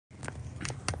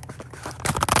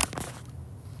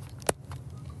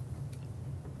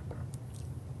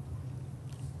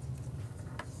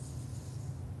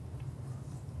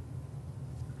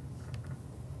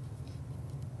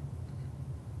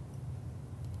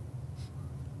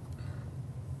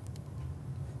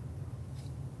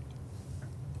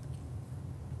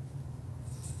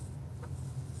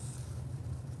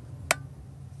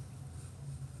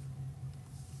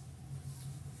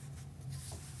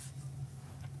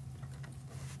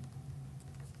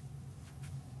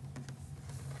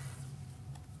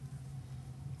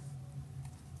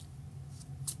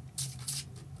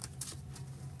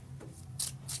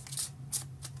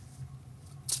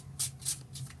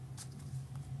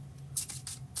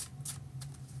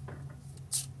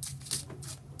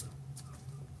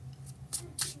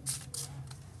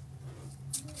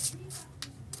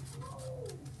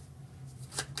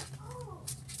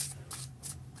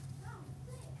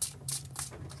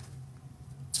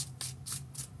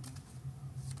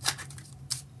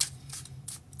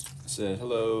Said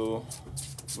hello,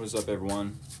 what is up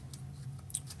everyone?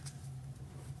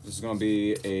 This is going to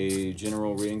be a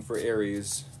general reading for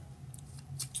Aries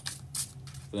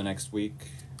for the next week.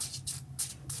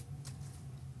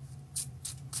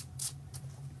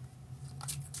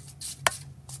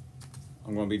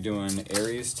 I'm going to be doing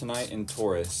Aries tonight and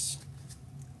Taurus.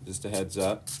 Just a heads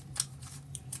up.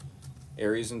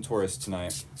 Aries and Taurus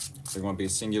tonight. They're going to be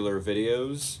singular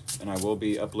videos, and I will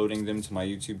be uploading them to my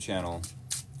YouTube channel.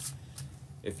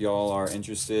 If y'all are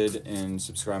interested in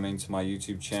subscribing to my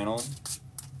YouTube channel,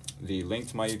 the link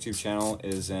to my YouTube channel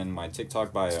is in my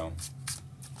TikTok bio.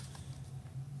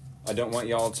 I don't want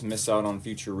y'all to miss out on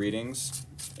future readings,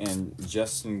 and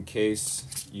just in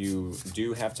case you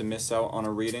do have to miss out on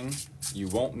a reading, you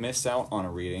won't miss out on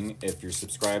a reading if you're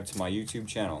subscribed to my YouTube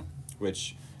channel,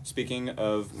 which, speaking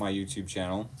of my YouTube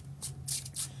channel,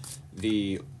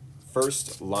 the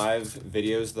first live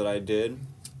videos that I did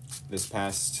this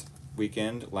past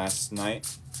weekend, last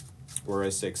night, were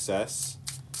a success,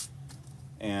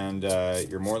 and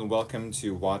you're more than welcome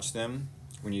to watch them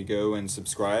when you go and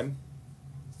subscribe.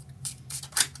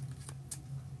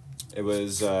 It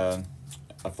was a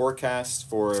forecast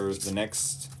for the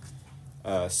next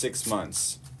 6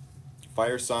 months.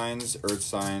 Fire signs, earth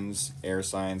signs, air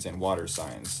signs, and water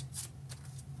signs.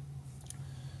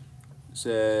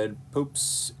 Said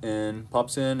pops in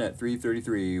at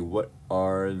 3:33. What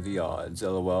are the odds?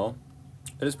 LOL.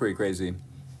 It is pretty crazy.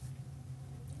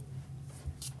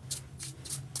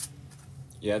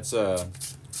 Yeah, it's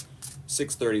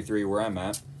 6:33 where I'm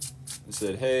at. It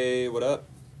said, hey, what up?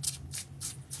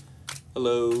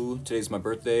 Hello, today's my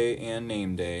birthday and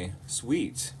name day.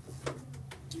 Sweet.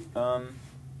 I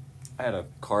had a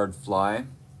card fly.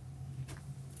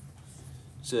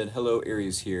 Said, hello,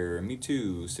 Aries here. Me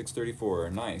too,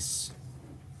 6:34. Nice.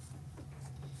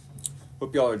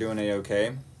 Hope y'all are doing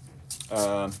a-okay.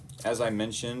 As I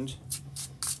mentioned,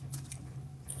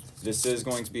 this is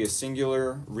going to be a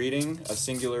singular reading, a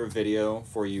singular video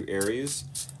for you, Aries.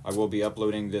 I will be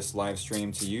uploading this live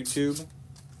stream to YouTube.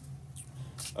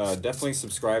 Definitely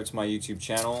subscribe to my YouTube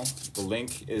channel. The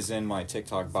link is in my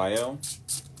TikTok bio.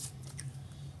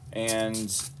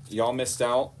 And y'all missed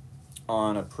out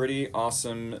on a pretty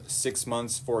awesome 6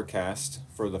 months forecast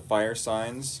for the fire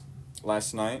signs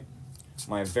last night.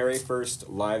 My very first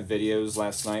live videos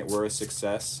last night were a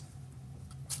success.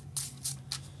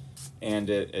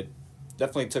 And it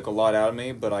definitely took a lot out of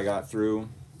me, but I got through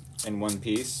in one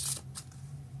piece.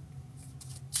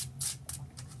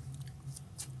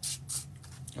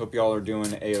 Hope y'all are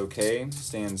doing a-okay,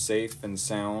 staying safe and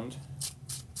sound.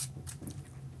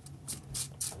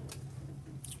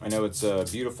 I know it's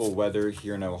beautiful weather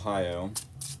here in Ohio.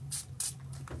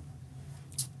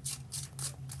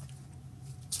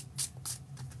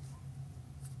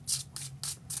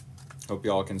 Hope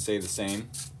y'all can say the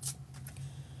same.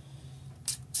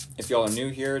 If y'all are new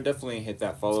here, definitely hit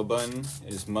that follow button.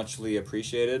 It is muchly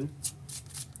appreciated.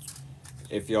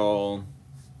 If y'all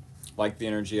like the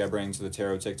energy I bring to the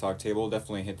Tarot TikTok table,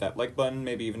 definitely hit that like button,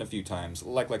 maybe even a few times.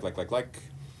 Like.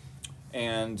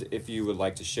 And if you would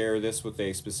like to share this with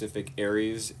a specific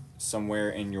Aries somewhere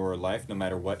in your life, no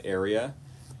matter what area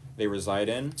they reside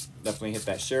in, definitely hit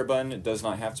that share button. It does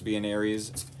not have to be an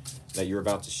Aries that you're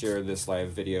about to share this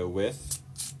live video with.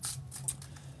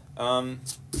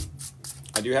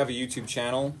 I do have a YouTube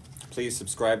channel. Please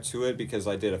subscribe to it because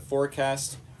I did a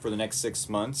forecast for the next 6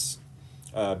 months,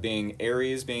 being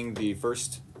Aries being the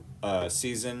first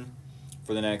season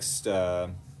for the next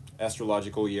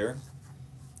astrological year.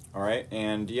 All right,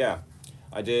 and yeah,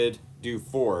 I did do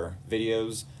 4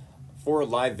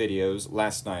 live videos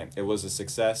last night. It was a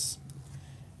success.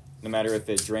 No matter if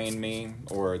it drained me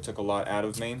or it took a lot out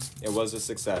of me, it was a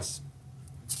success.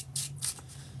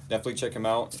 Definitely check them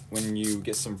out when you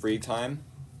get some free time.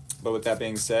 But with that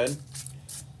being said,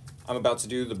 I'm about to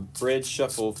do the bridge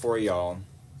shuffle for y'all.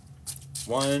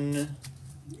 1,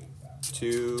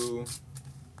 2,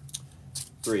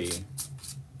 3.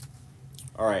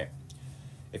 All right.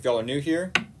 If y'all are new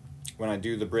here, when I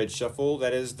do the bridge shuffle,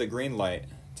 that is the green light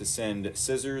to send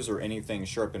scissors or anything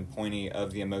sharp and pointy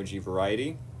of the emoji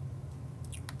variety.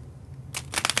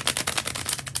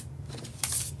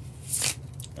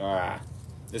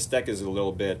 This deck is a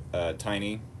little bit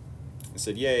tiny. I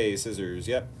said, yay, scissors,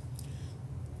 yep.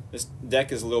 This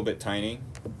deck is a little bit tiny,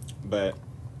 but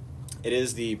it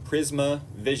is the Prisma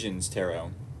Visions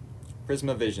Tarot.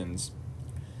 Prisma Visions.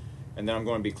 And then I'm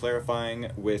going to be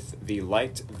clarifying with the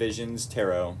Light Visions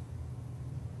Tarot.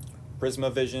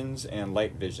 Prisma Visions and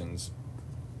Light Visions.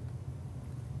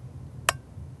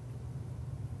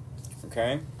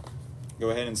 Okay, go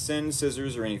ahead and send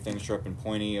scissors or anything sharp and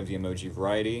pointy of the emoji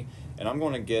variety, and I'm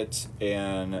going to get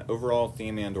an overall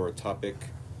theme and or topic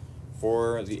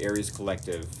for the Aries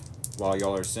collective while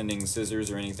y'all are sending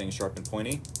scissors or anything sharp and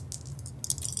pointy.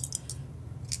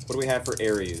 What do we have for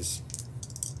Aries?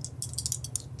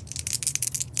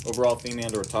 Overall theme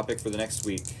and or topic for the next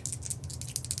week.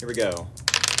 Here we go.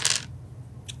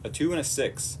 A 2 and a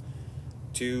 6.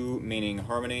 2 meaning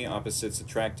harmony, opposites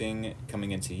attracting, coming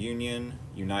into union,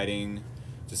 uniting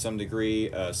to some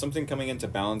degree, something coming into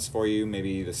balance for you.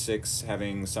 Maybe the 6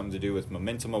 having something to do with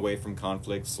momentum away from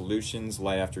conflict, solutions,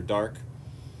 light after dark.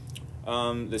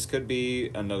 This could be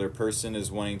another person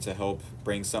is wanting to help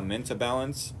bring something into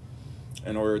balance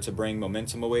in order to bring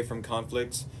momentum away from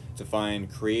conflict, to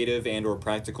find creative and or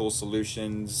practical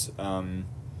solutions,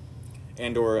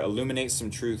 and or illuminate some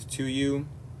truth to you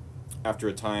after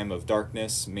a time of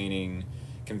darkness, meaning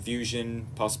confusion,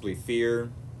 possibly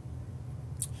fear,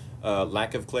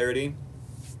 lack of clarity.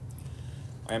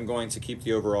 I am going to keep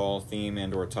the overall theme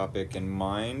and or topic in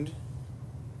mind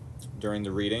during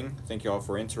the reading. Thank you all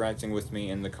for interacting with me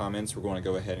in the comments. We're going to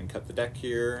go ahead and cut the deck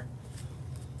here.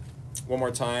 One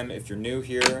more time, if you're new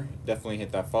here, definitely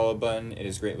hit that follow button. It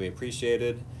is greatly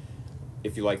appreciated.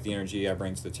 If you like the energy I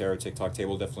bring to the Tarot TikTok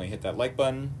table, definitely hit that like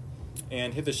button.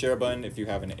 And hit the share button if you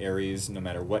have an Aries, no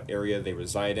matter what area they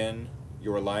reside in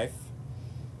your life.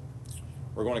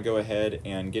 We're going to go ahead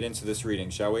and get into this reading,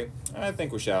 shall we? I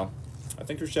think we shall.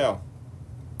 All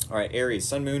right, Aries,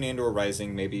 Sun, Moon, and or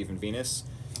Rising, maybe even Venus.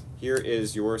 Here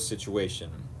is your situation.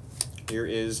 Here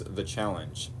is the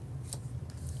challenge.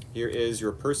 Here is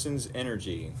your person's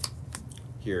energy.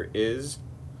 Here is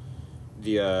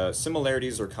the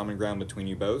similarities or common ground between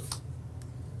you both.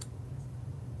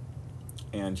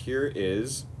 And here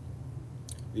is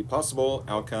the possible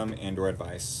outcome and or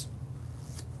advice.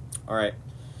 All right,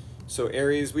 so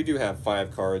Aries, we do have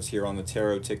 5 cards here on the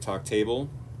Tarot TikTok table.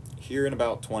 Here in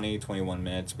about 20-21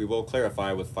 minutes, we will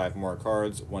clarify with 5 more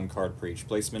cards, 1 card per each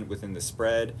placement within the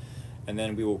spread, and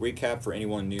then we will recap for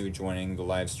anyone new joining the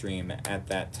live stream at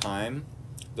that time.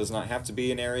 Does not have to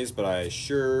be an Aries, but I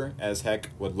sure as heck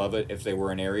would love it if they were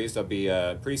an Aries. That'd be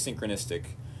pretty synchronistic.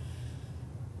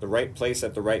 The right place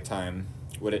at the right time,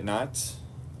 would it not?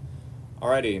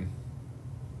 Alrighty.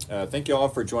 Thank you all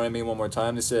for joining me one more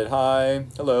time. They said hi,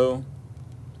 hello.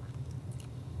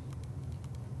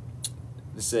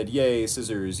 They said yay,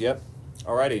 scissors, yep.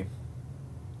 Alrighty.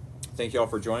 Thank you all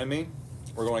for joining me.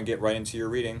 We're going to get right into your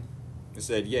reading. They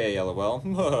said yay,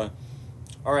 lol.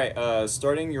 Alright,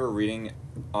 starting your reading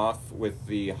off with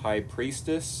the High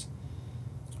Priestess.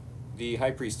 The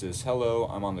High Priestess, hello,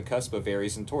 I'm on the cusp of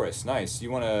Aries and Taurus. Nice. You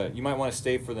might want to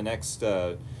stay for the next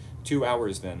 2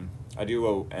 hours then. I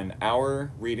do an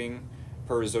hour reading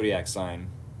per zodiac sign.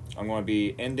 I'm going to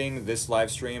be ending this live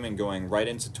stream and going right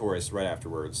into Taurus right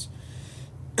afterwards.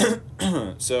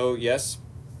 So yes,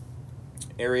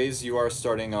 Aries, you are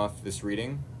starting off this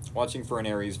reading. Watching for an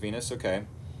Aries Venus, okay.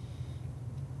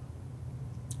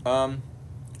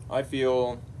 I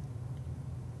feel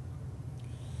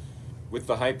with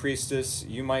the High Priestess,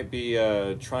 you might be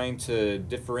trying to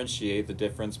differentiate the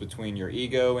difference between your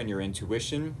ego and your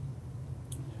intuition,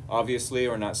 obviously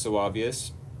or not so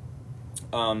obvious.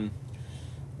 When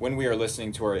we are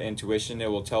listening to our intuition,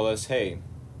 it will tell us, hey,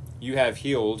 you have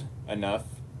healed enough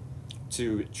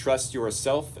to trust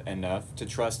yourself enough to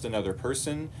trust another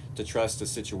person, to trust a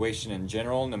situation in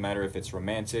general, no matter if it's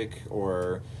romantic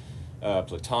or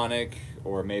platonic,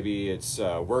 or maybe it's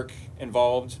work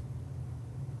involved,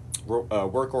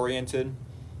 work-oriented.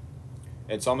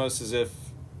 It's almost as if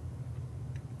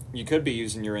you could be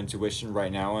using your intuition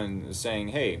right now and saying,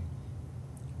 hey,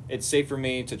 it's safe for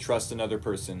me to trust another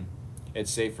person. It's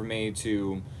safe for me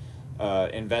to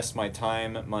invest my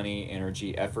time, money,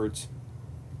 energy, effort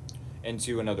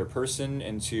into another person,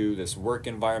 into this work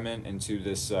environment, into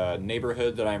this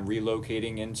neighborhood that I'm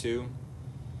relocating into.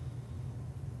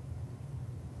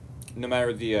 No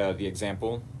matter the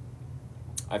example,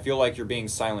 I feel like you're being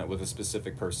silent with a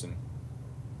specific person.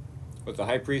 With the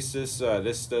High Priestess,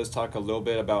 this does talk a little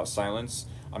bit about silence.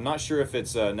 I'm not sure if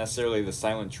it's necessarily the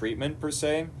silent treatment per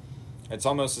se. It's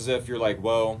almost as if you're like,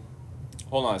 well,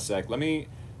 hold on a sec, let me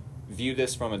view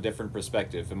this from a different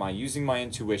perspective. Am I using my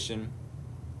intuition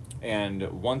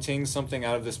and wanting something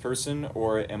out of this person,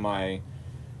 or am I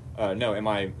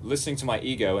listening to my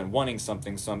ego and wanting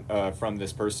something from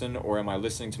this person, or am I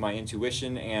listening to my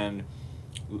intuition and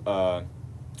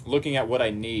looking at what I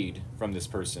need from this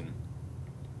person?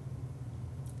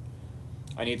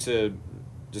 I need to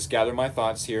just gather my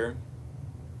thoughts here.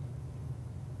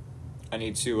 I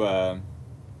need to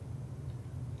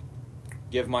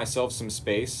give myself some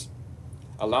space,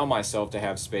 allow myself to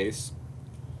have space,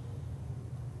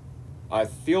 I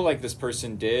feel like this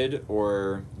person did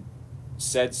or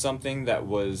said something that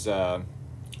was a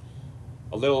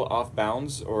little off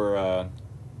bounds, or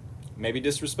maybe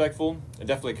disrespectful. It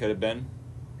definitely could have been.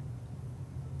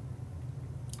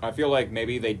 I feel like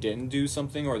maybe they didn't do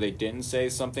something, or they didn't say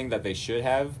something that they should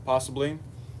have, possibly.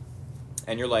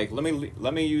 And you're like,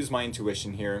 let me use my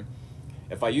intuition here.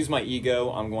 If I use my ego,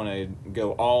 I'm going to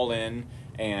go all in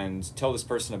and tell this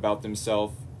person about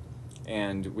themselves.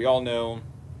 And we all know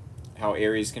how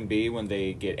Aries can be when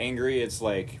they get angry. It's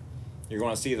like you're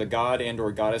going to see the god and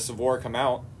or goddess of war come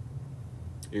out.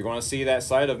 You're going to see that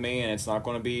side of me, and it's not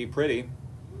going to be pretty.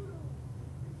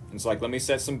 It's like, let me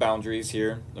set some boundaries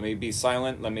here. Let me be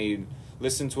silent. Let me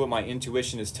listen to what my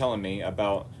intuition is telling me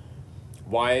about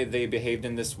why they behaved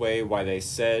in this way, why they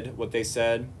said what they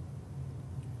said,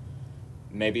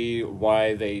 maybe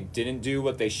why they didn't do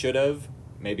what they should have,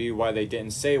 maybe why they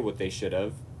didn't say what they should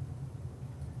have.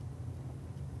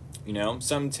 You know,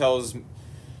 some tells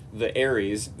the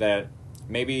Aries that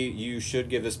maybe you should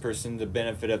give this person the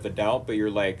benefit of the doubt, but you're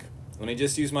like, let me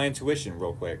just use my intuition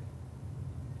real quick.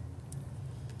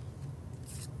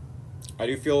 I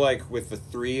do feel like with the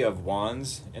Three of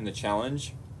Wands in the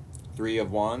challenge, Three of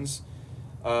Wands,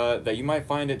 that you might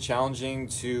find it challenging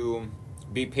to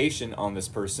be patient on this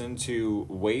person, to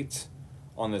wait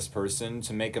on this person,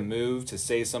 to make a move, to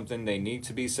say something they need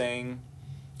to be saying.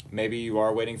 Maybe you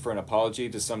are waiting for an apology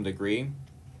to some degree.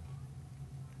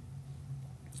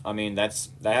 I mean, that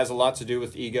has a lot to do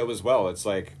with ego as well. It's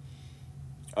like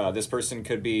this person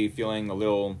could be feeling a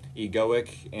little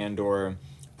egoic and or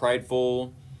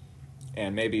prideful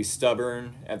and maybe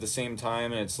stubborn at the same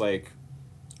time. And it's like,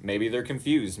 maybe they're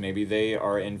confused. Maybe they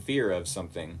are in fear of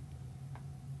something.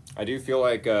 I do feel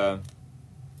like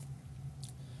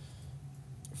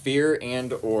fear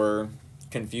and or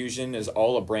confusion is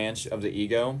all a branch of the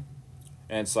ego.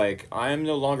 And it's like, I'm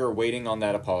no longer waiting on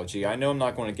that apology. I know I'm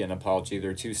not going to get an apology.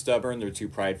 They're too stubborn. They're too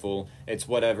prideful. It's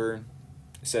whatever,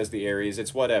 says the Aries.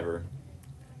 It's whatever.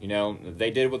 You know,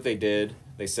 they did what they did.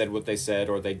 They said what they said,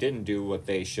 or they didn't do what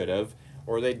they should have,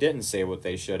 or they didn't say what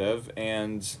they should have.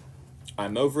 And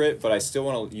I'm over it, but I still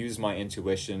want to use my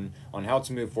intuition on how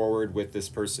to move forward with this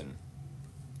person.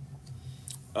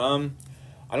 I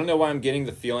don't know why I'm getting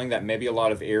the feeling that maybe a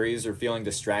lot of Aries are feeling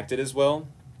distracted as well.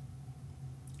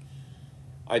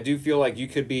 I do feel like you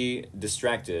could be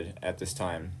distracted at this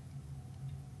time.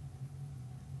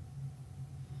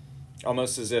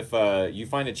 Almost as if you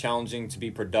find it challenging to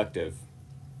be productive.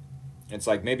 It's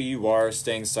like maybe you are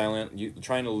staying silent,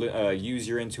 trying to use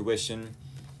your intuition,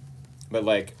 but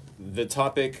like the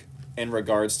topic in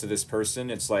regards to this person,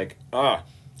 it's like, I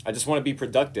just want to be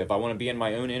productive. I want to be in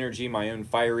my own energy, my own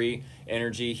fiery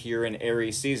energy here in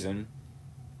Aries season.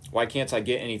 Why can't I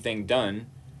get anything done,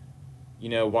 you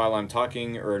know, while I'm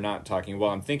talking or not talking,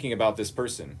 while I'm thinking about this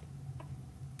person?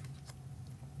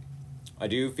 I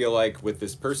do feel like with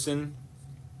this person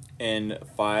in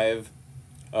Five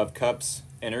of Cups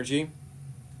energy,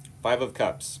 Five of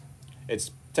Cups,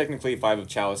 it's technically Five of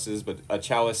Chalices, but a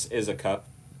chalice is a cup.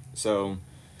 So,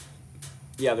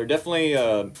 yeah, they're definitely,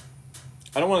 I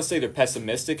don't want to say they're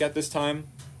pessimistic at this time,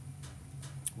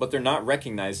 but they're not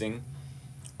recognizing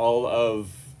all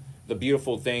of the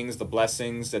beautiful things, the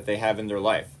blessings that they have in their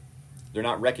life. They're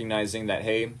not recognizing that,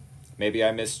 hey, maybe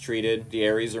I mistreated the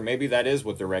Aries, or maybe that is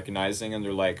what they're recognizing, and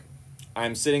they're like,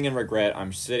 I'm sitting in regret,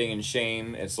 I'm sitting in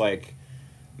shame. It's like,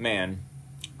 man,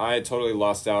 I totally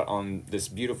lost out on this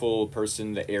beautiful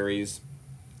person, the Aries,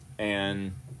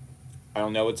 and I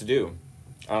don't know what to do.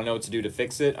 I don't know what to do to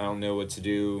fix it. I don't know what to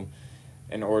do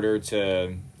in order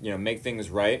to, you know, make things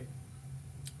right.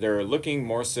 They're looking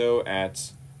more so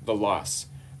at the loss.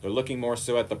 They're looking more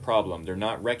so at the problem. They're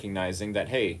not recognizing that,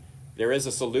 hey, there is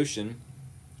a solution.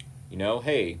 You know,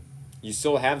 hey, you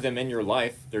still have them in your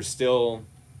life. They're still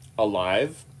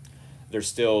alive. They're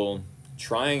still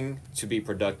trying to be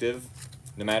productive,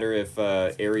 no matter if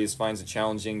Aries finds it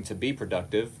challenging to be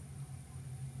productive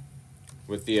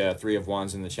with the Three of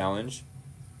Wands in the challenge.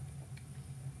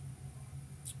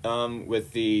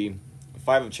 With the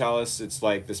Five of Chalice, it's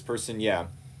like this person, yeah,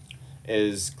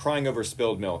 is crying over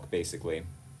spilled milk, basically.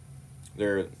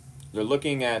 They're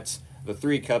looking at the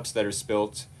three cups that are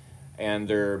spilt, and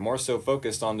they're more so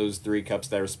focused on those three cups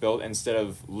that are spilled instead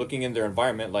of looking in their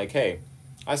environment like, hey,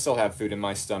 I still have food in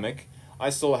my stomach.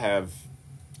 I still have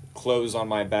clothes on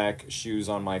my back, shoes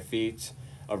on my feet,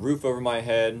 a roof over my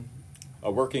head,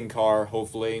 a working car,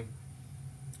 hopefully,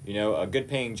 you know, a good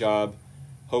paying job,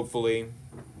 hopefully,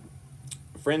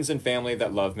 friends and family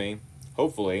that love me,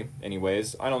 hopefully,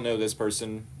 anyways. I don't know this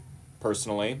person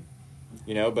personally,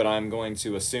 you know, but I'm going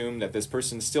to assume that this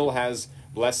person still has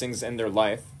blessings in their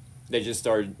life. They just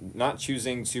are not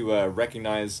choosing to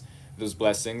recognize those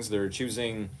blessings. They're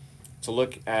choosing to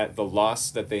look at the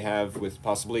loss that they have with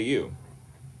possibly you.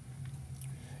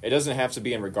 It doesn't have to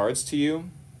be in regards to you,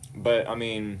 but I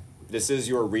mean, this is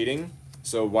your reading,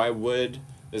 so why would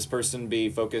this person be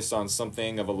focused on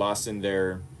something of a loss in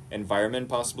their environment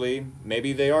possibly?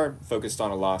 Maybe they are focused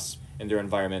on a loss in their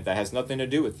environment that has nothing to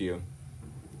do with you.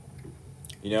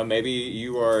 You know, maybe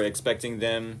you are expecting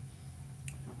them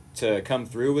to come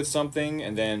through with something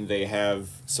and then they have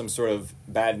some sort of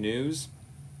bad news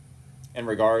in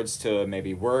regards to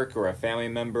maybe work or a family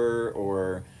member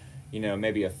or, you know,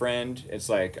 maybe a friend. It's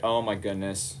like, oh my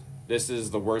goodness, this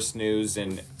is the worst news.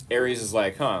 And Aries is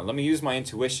like, let me use my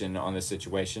intuition on this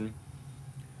situation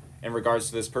in regards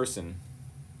to this person.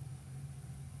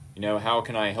 You know, how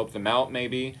can I help them out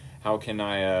maybe? How can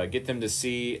I get them to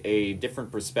see a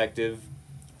different perspective?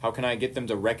 How can I get them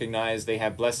to recognize they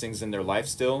have blessings in their life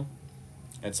still?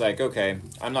 It's like, okay,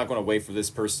 I'm not going to wait for this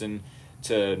person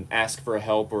to ask for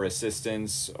help or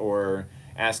assistance or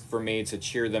ask for me to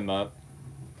cheer them up.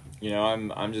 You know,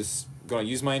 I'm just going to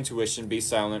use my intuition, be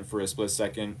silent for a split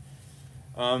second.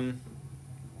 For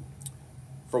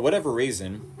whatever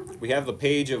reason, we have the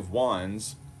Page of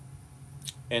Wands,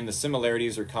 and the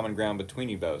similarities or common ground between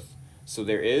you both. So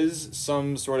there is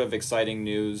some sort of exciting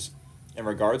news in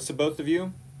regards to both of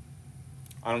you.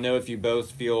 I don't know if you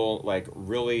both feel like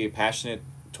really passionate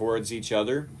towards each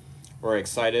other or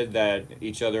excited that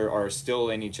each other are still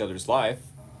in each other's life.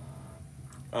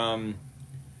 I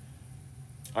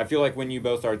feel like when you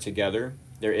both are together,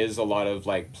 there is a lot of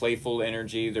like playful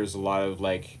energy. There's a lot of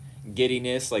like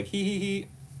giddiness, like hee hee hee,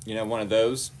 you know, one of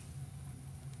those.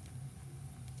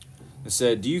 It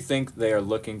said, do you think they are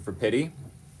looking for pity?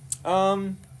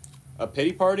 A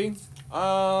pity party?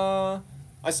 I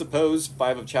suppose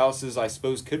Five of Chalices, I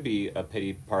suppose, could be a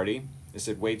pity party. Is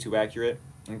it way too accurate?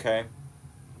 Okay.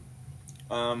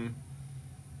 I'm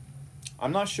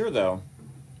not sure, though.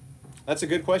 That's a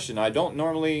good question. I don't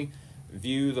normally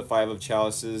view the Five of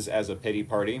Chalices as a pity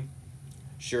party.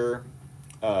 Sure,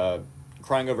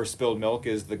 crying over spilled milk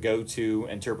is the go-to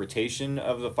interpretation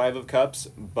of the Five of Cups,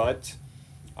 but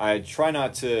I try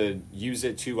not to use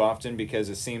it too often because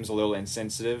it seems a little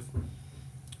insensitive.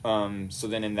 So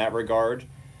then in that regard,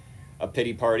 a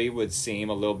pity party would seem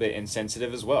a little bit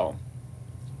insensitive as well.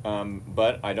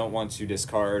 But I don't want to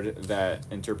discard that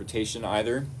interpretation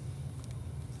either.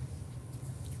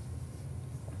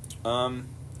 But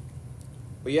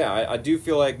yeah, I do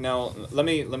feel like now, let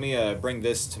me bring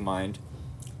this to mind.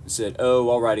 It said, oh,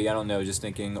 alrighty, I don't know, just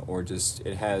thinking, or just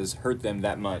it has hurt them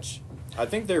that much. I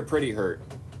think they're pretty hurt.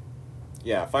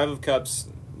 Yeah, Five of Cups,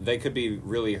 they could be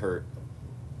really hurt.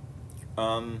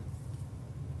 I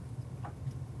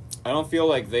don't feel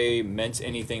like they meant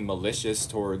anything malicious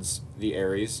towards the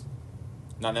Aries.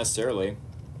 Not necessarily.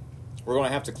 We're going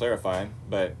to have to clarify,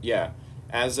 but yeah,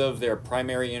 as of their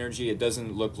primary energy, it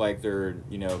doesn't look like they're,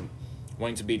 you know,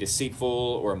 wanting to be deceitful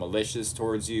or malicious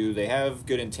towards you. They have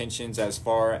good intentions as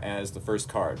far as the first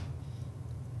card.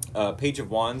 Page of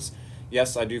Wands.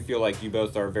 Yes, I do feel like you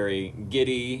both are very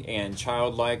giddy and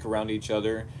childlike around each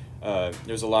other.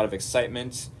 There's a lot of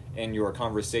excitement in your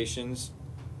conversations.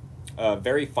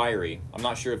 Very fiery. I'm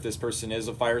not sure if this person is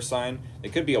a fire sign. They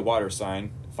could be a water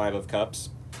sign, Five of Cups.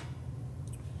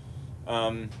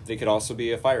 They could also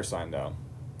be a fire sign, though,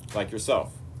 like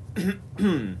yourself.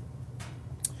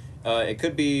 It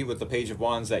could be with the Page of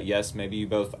Wands that, yes, maybe you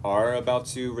both are about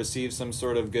to receive some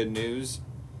sort of good news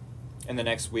in the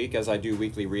next week as I do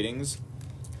weekly readings.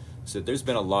 So there's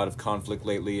been a lot of conflict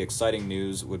lately. Exciting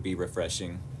news would be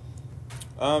refreshing.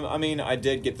 I mean, I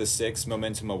did get the 6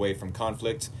 momentum away from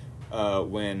conflict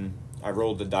when I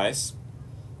rolled the dice.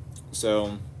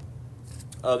 So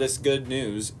this good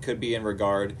news could be in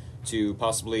regard to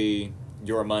possibly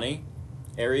your money,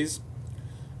 Aries.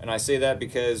 And I say that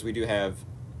because we do have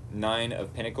 9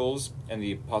 of Pentacles and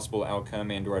the possible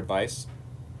outcome and or advice.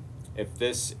 If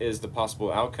this is the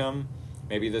possible outcome,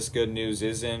 maybe this good news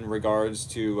is in regards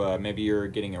to maybe you're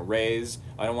getting a raise.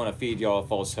 I don't want to feed y'all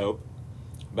false hope,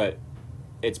 but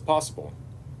it's possible.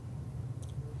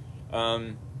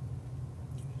 As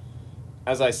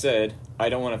I said, I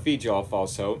don't want to feed y'all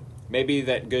false hope. Maybe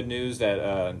that good news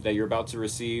that that you're about to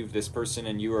receive, this person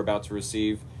and you are about to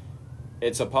receive,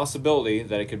 it's a possibility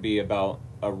that it could be about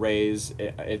a raise.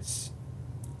 It's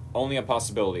only a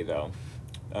possibility, though.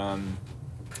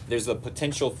 There's a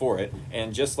potential for it,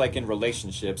 and just like in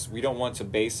relationships, we don't want to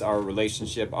base our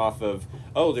relationship off of,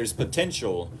 oh, there's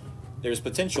potential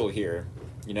here.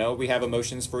 You know, we have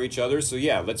emotions for each other, so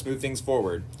yeah, let's move things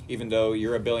forward, even though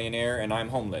you're a billionaire and I'm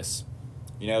homeless.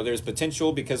 You know, there's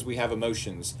potential because we have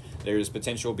emotions. There's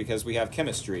potential because we have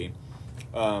chemistry.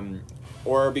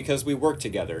 Or because we work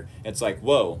together. It's like,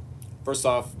 whoa, first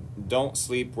off, don't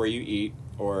sleep where you eat,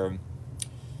 or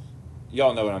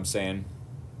y'all know what I'm saying.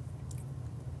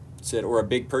 Or a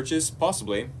big purchase,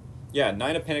 possibly. Yeah,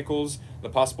 Nine of Pentacles, the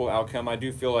possible outcome. I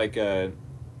do feel like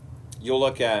you'll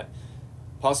look at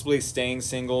possibly staying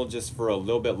single just for a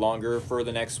little bit longer for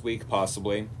the next week,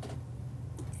 possibly.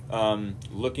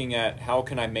 Looking at how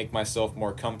can I make myself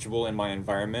more comfortable in my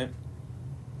environment.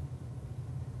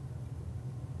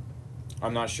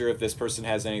 I'm not sure if this person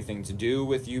has anything to do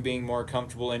with you being more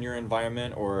comfortable in your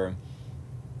environment, or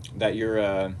that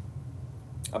you're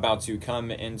about to come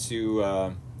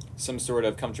into some sort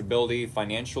of comfortability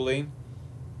financially.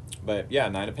 But yeah,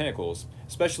 Nine of Pentacles.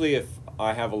 Especially if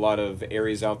I have a lot of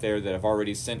Aries out there that have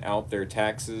already sent out their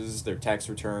taxes, their tax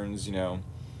returns, you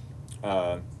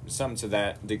know, something to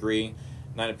that degree.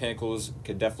 Nine of Pentacles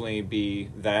could definitely be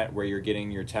that, where you're getting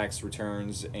your tax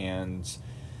returns, and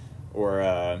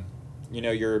or you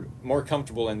know, you're more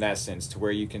comfortable in that sense, to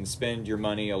where you can spend your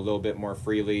money a little bit more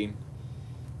freely,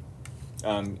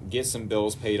 get some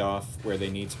bills paid off where they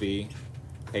need to be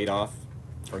paid off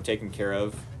or taken care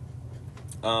of.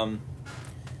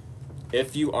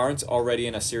 If you aren't already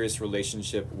in a serious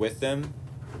relationship with them,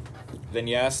 then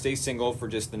yeah, stay single for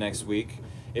just the next week.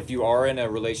 If you are in a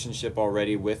relationship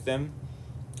already with them,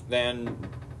 then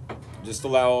just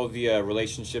allow the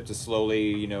relationship to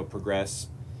slowly, you know, progress.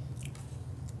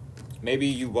 Maybe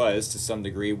you was, to some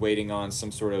degree, waiting on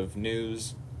some sort of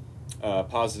news,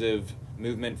 positive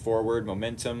movement forward,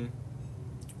 momentum,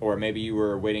 or maybe you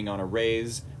were waiting on a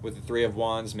raise with the Three of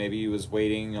Wands. Maybe you was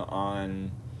waiting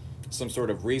on some sort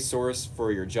of resource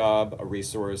for your job, a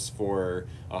resource for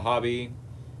a hobby,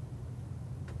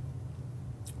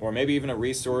 or maybe even a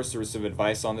resource or some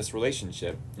advice on this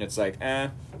relationship. It's like,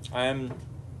 I'm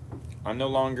no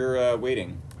longer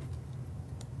waiting.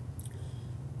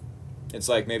 It's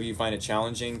like maybe you find it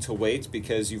challenging to wait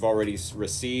because you've already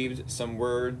received some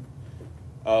word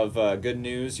of good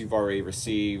news. You've already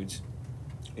received,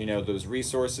 you know, those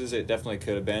resources. It definitely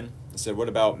could have been. So what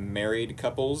about married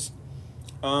couples?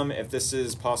 If this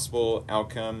is possible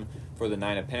outcome for the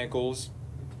Nine of Pentacles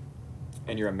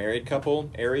and you're a married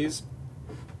couple, Aries,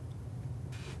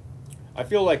 I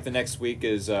feel like the next week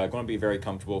is going to be very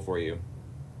comfortable for you,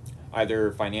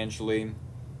 either financially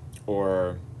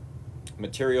or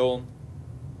material.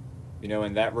 You know,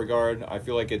 in that regard, I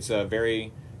feel like it's a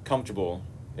very comfortable.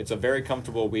 It's a very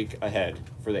comfortable week ahead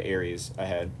for the Aries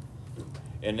ahead.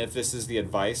 And if this is the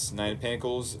advice, Nine of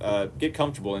Pentacles, get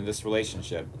comfortable in this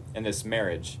relationship, in this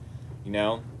marriage. You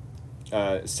know,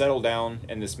 settle down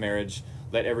in this marriage.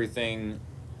 Let everything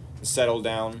settle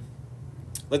down.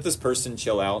 Let this person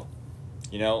chill out.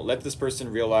 You know, let this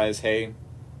person realize, hey,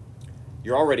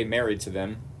 you're already married to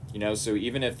them. You know, so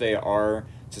even if they are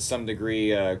to some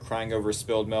degree crying over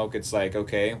spilled milk, it's like,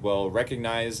 okay, well,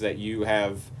 recognize that you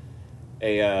have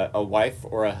a wife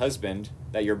or a husband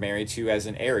that you're married to as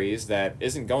an Aries that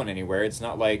isn't going anywhere. It's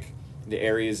not like the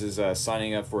Aries is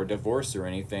signing up for a divorce or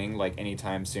anything, like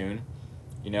anytime soon.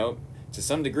 You know, to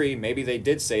some degree, maybe they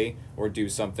did say or do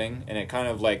something and it kind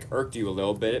of like irked you a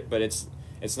little bit, but it's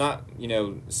not, you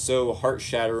know, so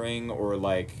heart-shattering or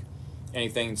like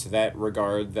anything to that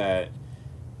regard that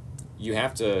you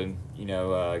have to, you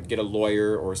know, get a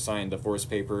lawyer or sign divorce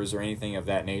papers or anything of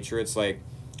that nature. It's like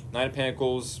Nine of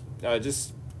Pentacles,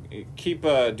 just keep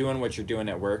doing what you're doing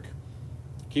at work.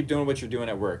 Keep doing what you're doing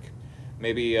at work.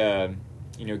 Maybe,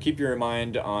 you know, keep your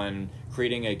mind on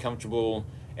creating a comfortable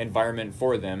environment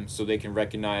for them so they can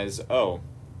recognize, oh,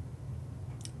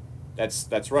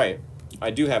 that's right.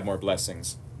 I do have more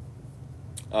blessings.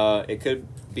 It could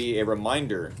be a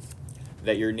reminder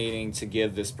that you're needing to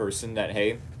give this person that,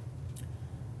 hey,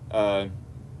 I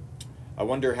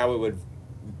wonder how it would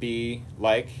be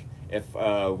like if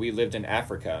we lived in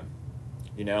Africa.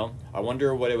 You know, I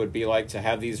wonder what it would be like to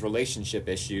have these relationship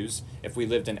issues if we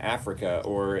lived in Africa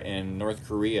or in North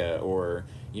Korea, or,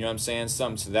 you know what I'm saying,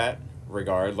 something to that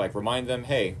regard. Like, remind them,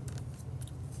 hey,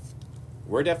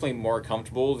 we're definitely more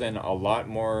comfortable than a lot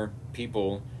more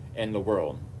people in the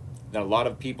world, than a lot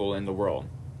of people in the world.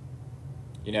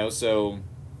 You know, so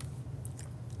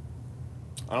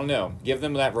I don't know, give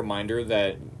them that reminder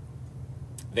that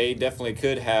they definitely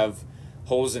could have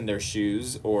holes in their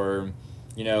shoes, or,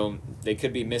 you know, they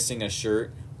could be missing a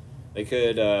shirt. They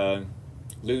could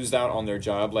lose out on their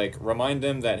job. Like, remind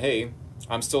them that, hey,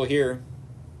 I'm still here.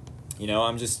 You know,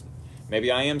 I'm just,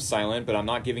 maybe I am silent, but I'm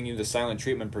not giving you the silent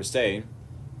treatment per se.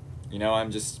 You know,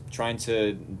 I'm just trying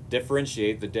to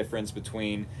differentiate the difference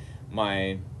between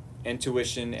my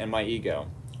intuition and my ego.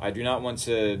 I do not want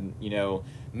to,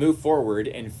 move forward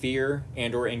in fear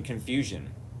and or in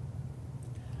confusion.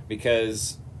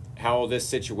 Because how this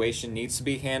situation needs to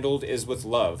be handled is with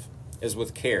love, is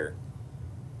with care.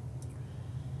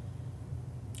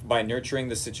 By nurturing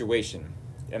the situation.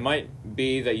 It might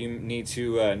be that you need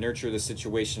to nurture the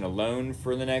situation alone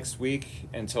for the next week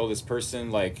until this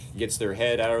person gets their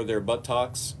head out of their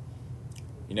buttocks,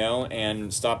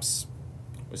 and stops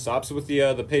with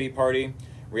the pity party,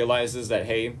 realizes that,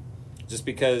 hey, just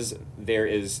because there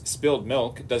is spilled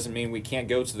milk doesn't mean we can't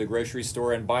go to the grocery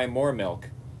store and buy more milk.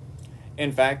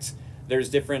 In fact, there's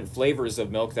different flavors of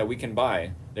milk that we can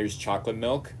buy. There's chocolate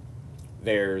milk,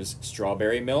 there's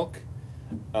strawberry milk.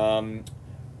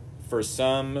 For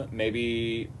some,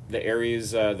 maybe the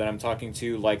Aries that I'm talking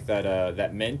to like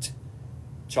that mint,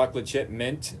 chocolate chip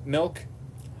mint milk.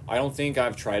 I don't think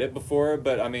I've tried it before,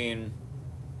 but I mean,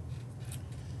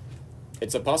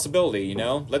 it's a possibility,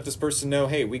 Let this person know,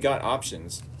 hey, we got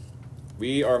options.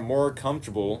 We are more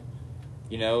comfortable,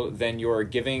 than you're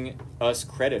giving us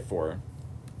credit for.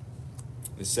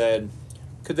 It said,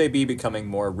 could they be becoming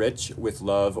more rich with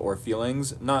love or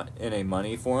feelings, not in a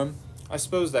money form? I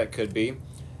suppose that could be.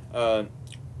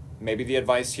 Maybe the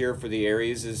advice here for the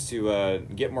Aries is to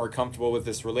get more comfortable with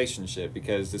this relationship,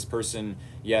 because this person,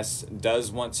 yes,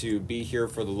 does want to be here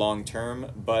for the long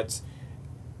term, but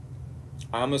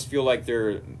I almost feel like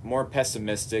they're more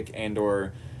pessimistic and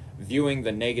or viewing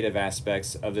the negative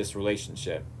aspects of this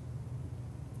relationship.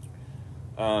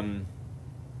 Remind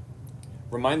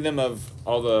them of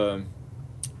all the,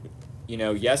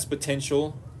 yes,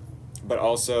 potential, but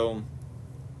also,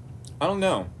 I don't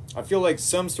know. I feel like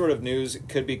some sort of news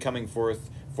could be coming forth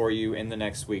for you in the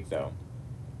next week, though,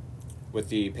 with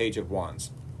the Page of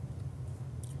Wands.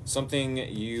 Something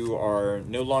you are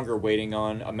no longer waiting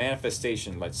on, a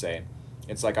manifestation, let's say.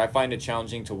 It's like, I find it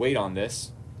challenging to wait on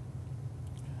this,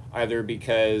 either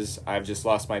because I've just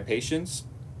lost my patience,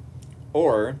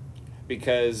 or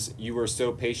because you were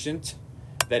so patient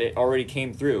that it already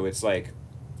came through. It's like,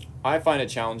 I find it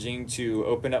challenging to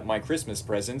open up my Christmas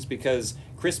presents because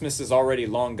Christmas is already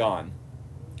long gone,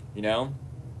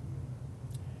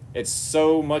 It's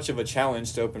so much of a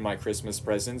challenge to open my Christmas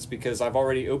presents because I've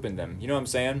already opened them. You know what I'm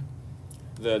saying?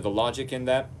 The logic in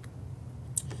that.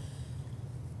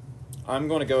 I'm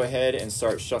going to go ahead and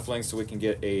start shuffling so we can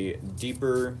get a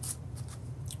deeper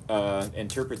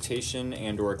interpretation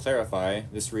and or clarify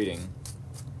this reading.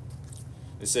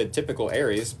 It said typical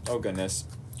Aries. Oh goodness.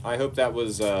 I hope that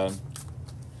was I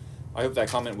hope that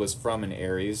comment was from an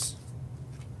Aries.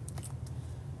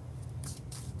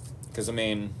 Because I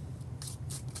mean,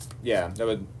 yeah, that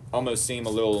would almost seem a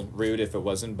little rude if it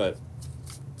wasn't, but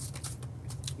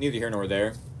neither here nor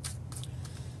there.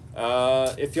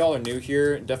 If y'all are new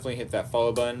here, definitely hit that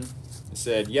follow button. It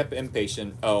said, yep,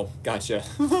 impatient. Oh, gotcha.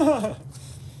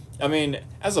 I mean,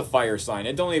 as a fire sign,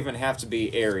 it don't even have to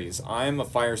be Aries. I'm a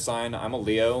fire sign, I'm a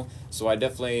Leo, so I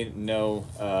definitely know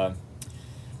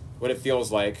what it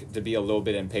feels like to be a little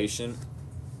bit impatient.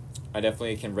 I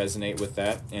definitely can resonate with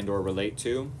that and or relate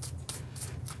to.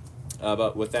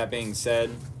 But with that being said,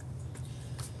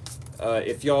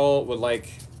 if y'all would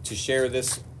like to share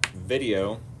this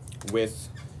video with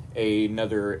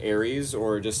another Aries,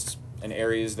 or just an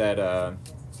Aries that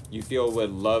you feel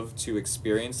would love to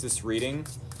experience this reading,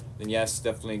 then yes,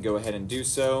 definitely go ahead and do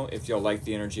so. If y'all like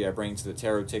the energy I bring to the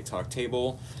tarot TikTok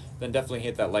table, then definitely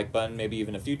hit that like button, maybe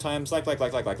even a few times. Like.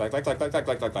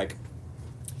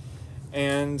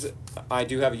 And I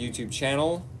do have a YouTube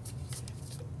channel.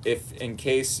 If in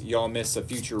case y'all miss a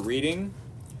future reading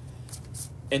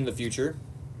in the future,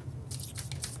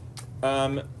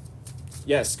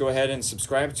 yes, go ahead and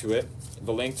subscribe to it.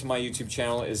 The link to my YouTube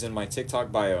channel is in my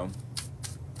TikTok bio.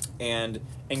 And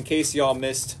in case y'all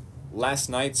missed last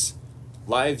night's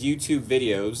live YouTube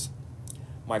videos,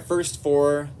 my first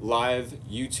 4 live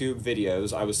YouTube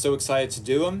videos, I was so excited to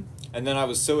do them, and then I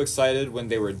was so excited when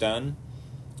they were done,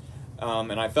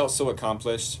 and I felt so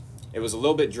accomplished. It was a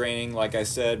little bit draining, like I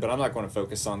said, but I'm not going to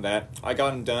focus on that. I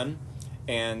got them done,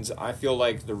 and I feel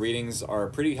like the readings are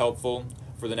pretty helpful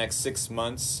for the next 6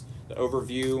 months, the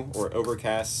overview or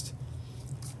overcast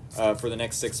for the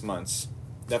next 6 months.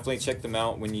 Definitely check them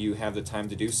out when you have the time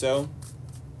to do so.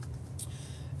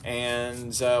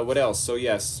 And what else? So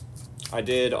yes, I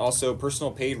did also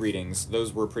personal paid readings.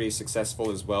 Those were pretty successful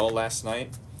as well last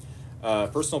night.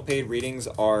 Personal paid readings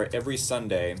are every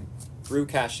Sunday through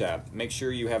Cash App. Make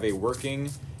sure you have a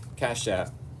working Cash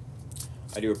App.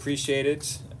 I do appreciate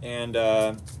it. And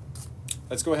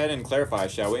let's go ahead and clarify,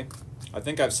 shall we? I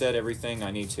think I've said everything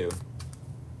I need to.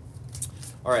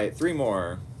 All right, 3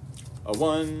 more. A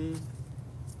 1,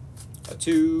 a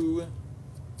 2,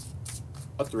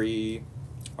 a 3.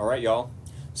 All right, y'all.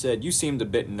 Said, you seemed a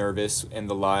bit nervous in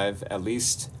the live, at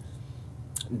least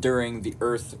during the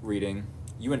Earth reading.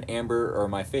 You and Amber are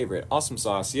my favorite. Awesome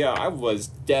sauce. Yeah, I was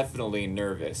definitely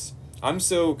nervous. I'm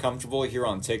so comfortable here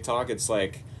on TikTok. It's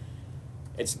like,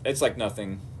 it's like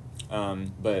nothing.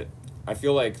 But I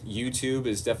feel like YouTube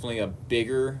is definitely a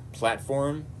bigger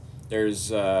platform.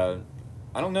 There's, I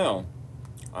don't know.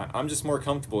 I'm just more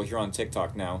comfortable here on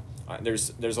TikTok now.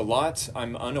 There's a lot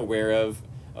I'm unaware of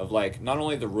like not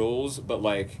only the rules but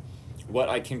like what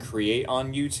I can create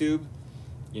on YouTube,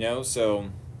 you know. So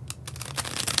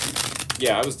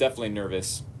yeah, I was definitely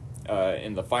nervous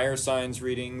in the fire signs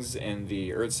readings and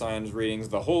the earth signs readings.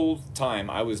 The whole time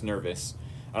I was nervous.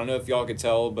 I don't know if y'all could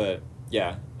tell, but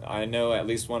yeah, I know at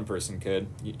least one person could.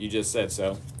 You just said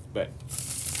so. But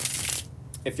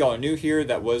if y'all are new here,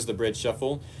 that was the bridge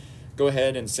shuffle. Go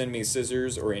ahead and send me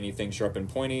scissors or anything sharp and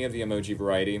pointy of the emoji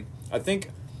variety. I think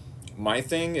my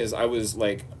thing is I was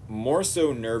like more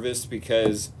so nervous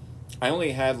because I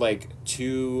only had like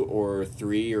 2 or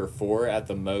 3 or 4 at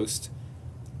the most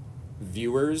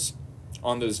viewers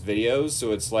on those videos.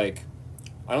 So it's like,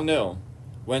 I don't know,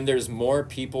 when there's more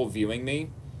people viewing me,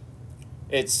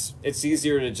 it's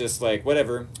easier to just like,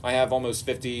 whatever, I have almost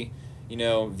 50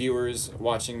 viewers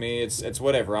watching me. It's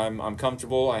whatever. I'm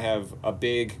comfortable. I have a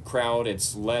big crowd.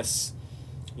 It's less,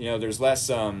 there's less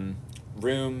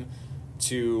room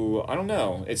to, I don't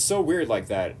know. It's so weird like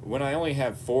that. When I only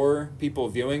have 4 people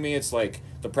viewing me, it's like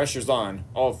the pressure's on.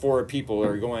 All 4 people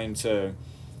are going to,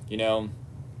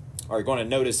 are going to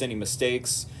notice any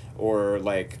mistakes, or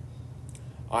like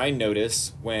I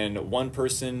notice when one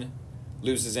person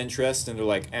loses interest and they're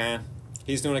like,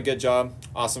 he's doing a good job,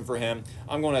 awesome for him,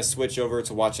 I'm going to switch over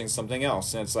to watching something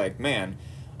else. And it's like, man,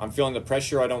 I'm feeling the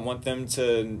pressure. I don't want them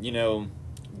to,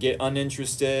 get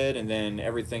uninterested and then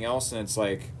everything else. And it's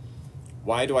like,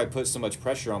 why do I put so much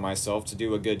pressure on myself to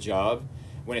do a good job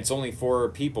when it's only 4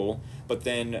 people? But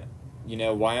then,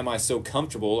 why am I so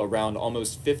comfortable around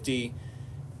almost 50,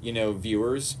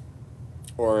 viewers,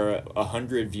 or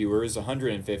 100 viewers,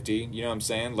 150, you know what I'm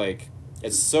saying? Like,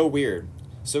 it's so weird,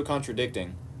 so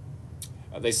contradicting.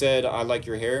 They said, I like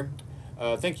your hair.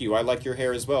 Thank you. I like your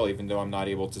hair as well, even though I'm not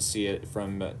able to see it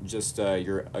from just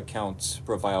your account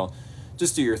profile.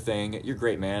 Just do your thing. You're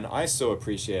great, man. I so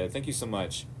appreciate it. Thank you so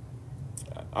much.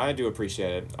 I do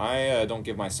appreciate it. I don't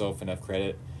give myself enough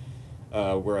credit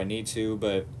where I need to,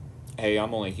 but hey,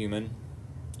 I'm only human.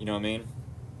 You know what I mean?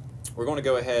 We're going to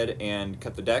go ahead and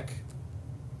cut the deck.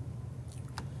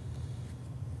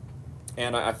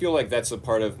 And I feel like that's a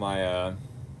part of my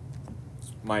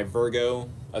my Virgo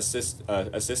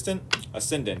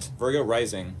ascendant, Virgo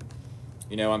rising.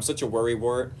 I'm such a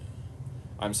worrywart.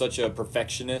 I'm such a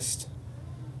perfectionist.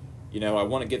 I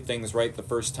want to get things right the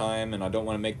first time, and I don't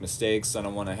want to make mistakes. I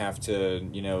don't want to have to,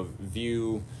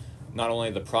 view not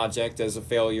only the project as a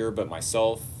failure, but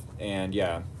myself. And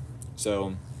yeah,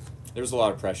 so there's a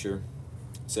lot of pressure.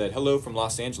 Said, hello from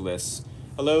Los Angeles.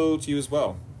 Hello to you as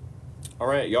well. All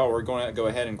right, y'all, we're going to go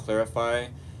ahead and clarify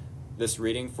this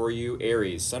reading for you,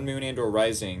 Aries, Sun, Moon, and or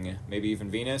Rising, maybe even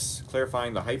Venus,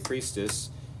 clarifying the High Priestess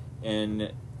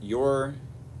in your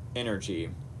energy,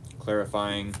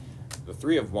 clarifying the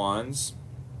 3 of Wands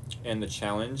and the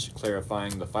Challenge,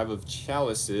 clarifying the 5 of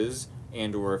Chalices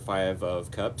and or 5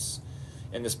 of Cups,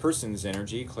 and this person's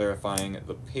energy, clarifying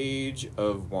the Page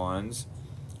of Wands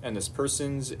and this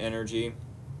person's energy,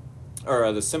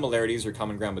 or the similarities or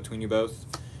common ground between you both,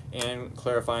 and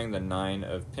clarifying the 9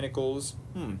 of Pentacles,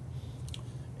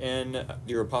 and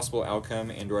your possible outcome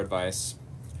and or advice.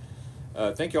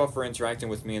 Thank you all for interacting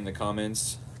with me in the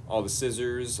comments. All the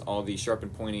scissors, all the sharp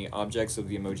and pointy objects of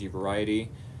the emoji variety.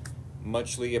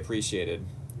 Muchly appreciated.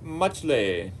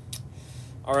 Muchly.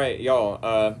 All right, y'all,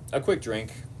 a quick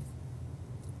drink.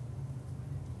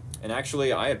 And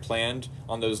actually, I had planned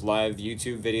on those live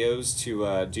YouTube videos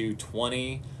to do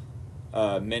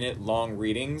 20-minute long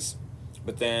readings,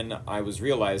 but then I was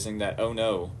realizing that, oh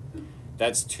no,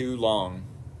 that's too long.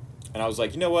 And I was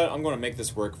like, you know what, I'm going to make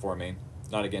this work for me,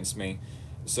 not against me.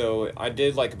 So I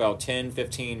did like about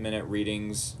 10-15-minute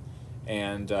readings,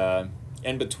 and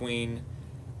in between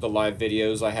the live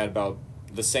videos I had about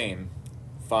the same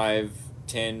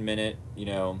 5-10 minute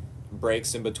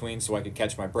breaks in between, so I could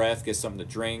catch my breath, get something to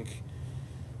drink,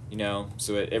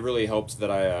 so it really helped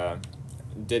that I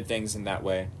did things in that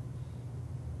way.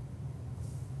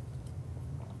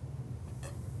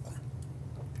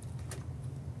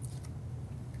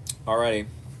 Alrighty.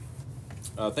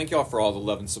 Thank you all for all the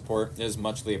love and support. It is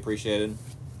muchly appreciated.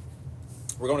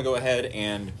 We're going to go ahead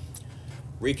and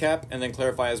recap and then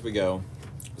clarify as we go.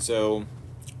 So,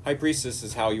 High Priestess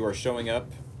is how you are showing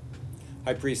up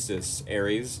High Priestess,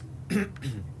 Aries.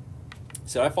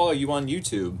 So I follow you on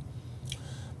YouTube,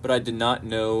 but I did not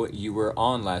know you were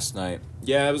on last night.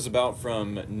 Yeah, it was about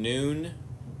from noon,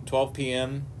 12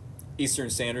 p.m. Eastern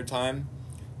Standard Time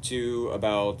to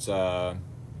about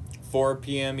 4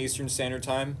 p.m. Eastern Standard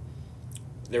Time.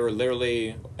 They were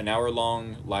literally an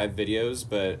hour-long live videos,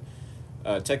 but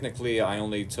technically I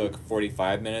only took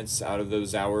 45 minutes out of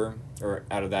those hour, or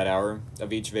out of that hour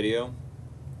of each video.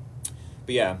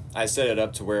 But yeah, I set it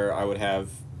up to where I would have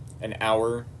an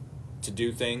hour to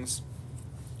do things.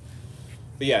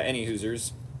 But yeah, any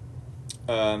hoosers.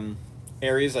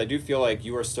 Aries, I do feel like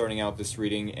you are starting out this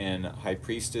reading in High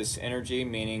Priestess energy,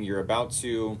 meaning you're about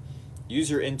to use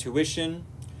your intuition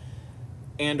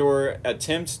and or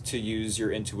attempt to use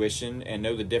your intuition and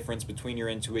know the difference between your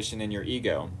intuition and your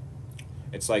ego.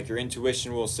 It's like your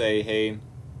intuition will say, hey,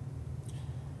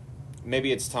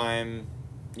 maybe it's time,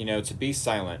 to be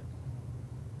silent.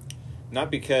 Not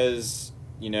because,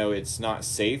 it's not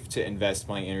safe to invest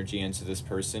my energy into this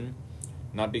person.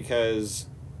 Not because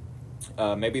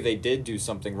maybe they did do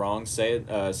something wrong,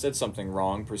 said something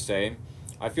wrong per se.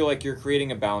 I feel like you're creating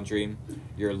a boundary.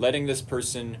 You're letting this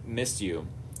person miss you.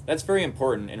 That's very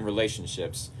important in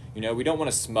relationships. We don't want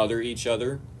to smother each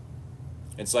other.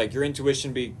 It's like your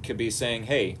intuition could be saying,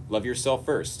 hey, love yourself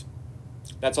first.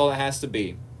 That's all it has to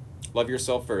be. Love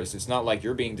yourself first. It's not like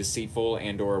you're being deceitful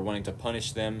and or wanting to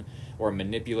punish them or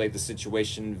manipulate the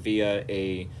situation via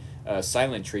a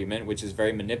silent treatment, which is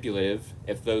very manipulative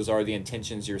if those are the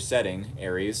intentions you're setting,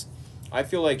 Aries. I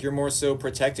feel like you're more so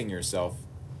protecting yourself.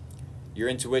 Your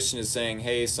intuition is saying,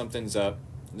 hey, something's up.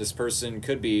 This person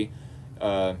could be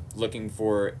looking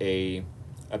for a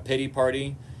pity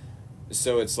party.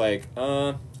 So it's like,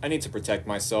 I need to protect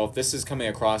myself. This is coming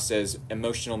across as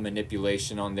emotional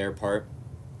manipulation on their part.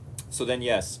 So then,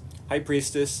 yes, High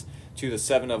Priestess to the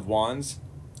Seven of Wands.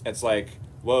 It's like,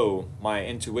 whoa, my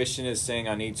intuition is saying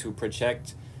I need to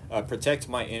protect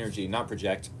my energy, not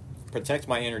project. Protect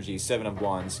my energy, Seven of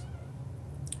Wands.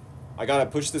 I gotta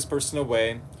push this person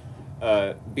away.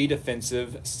 Be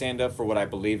defensive. Stand up for what I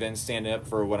believe in. Stand up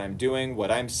for what I'm doing, what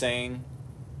I'm saying.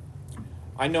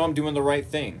 I know I'm doing the right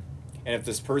thing. And if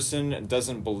this person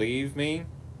doesn't believe me,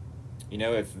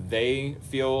 if they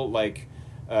feel like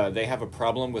they have a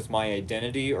problem with my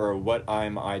identity or what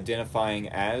I'm identifying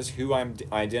as, who I'm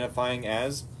identifying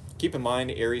as, keep in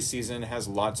mind Aries season has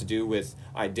a lot to do with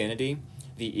identity,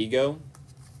 the ego,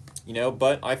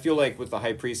 but I feel like with the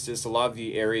High Priestess, a lot of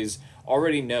the Aries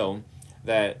already know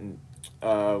that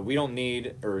we don't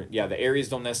need, the Aries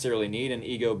don't necessarily need an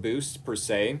ego boost per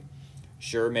se.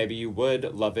 Sure, maybe you would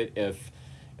love it if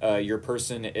your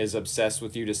person is obsessed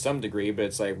with you to some degree, but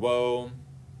it's like, whoa,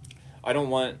 I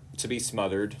don't want to be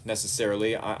smothered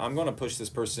necessarily. I'm going to push this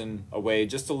person away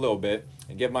just a little bit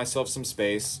and give myself some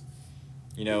space.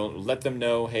 Let them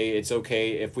know, hey, it's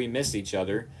okay if we miss each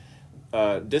other.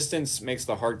 Distance makes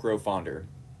the heart grow fonder.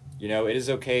 It is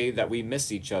okay that we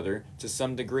miss each other to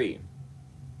some degree.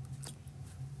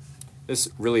 This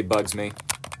really bugs me.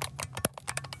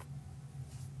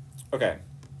 Okay.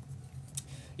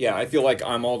 Yeah, I feel like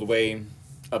I'm all the way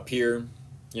up here,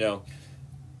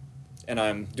 and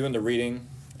I'm doing the reading,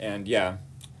 and yeah,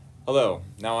 hello,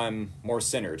 now I'm more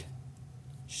centered.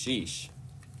 Sheesh.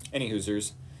 Any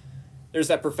hoosers. There's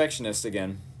that perfectionist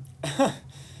again.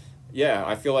 Yeah,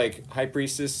 I feel like High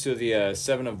Priestess to the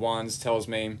Seven of Wands tells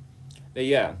me that,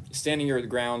 yeah, standing your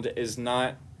ground is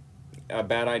not a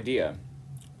bad idea.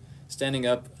 Standing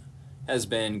up has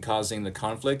been causing the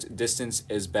conflict. Distance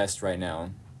is best right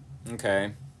now.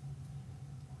 Okay.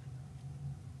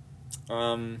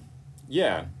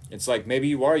 Yeah, it's like maybe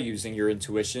you are using your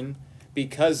intuition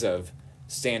because of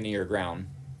standing your ground.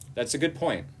 That's a good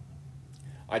point.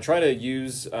 I try to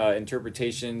use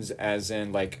interpretations as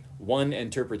in like one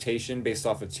interpretation based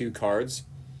off of two cards,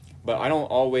 but I don't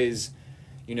always,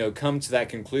 come to that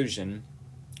conclusion.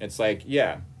 It's like,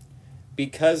 yeah,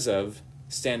 because of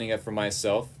standing up for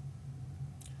myself,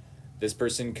 this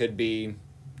person could be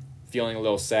feeling a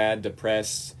little sad,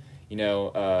 depressed,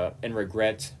 and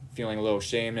regret, feeling a little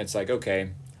shame. It's like, okay,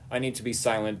 I need to be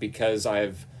silent because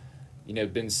I've,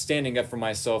 been standing up for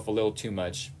myself a little too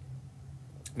much.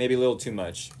 Maybe a little too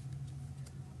much.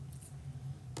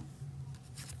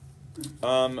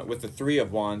 With the Three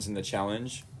of Wands in the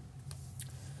challenge,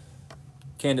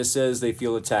 Candace says they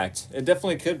feel attacked. It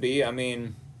definitely could be. I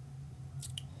mean,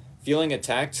 feeling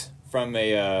attacked from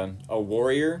a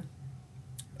warrior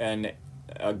and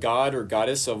a god or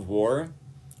goddess of war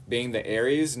being the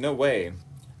Aries, no way.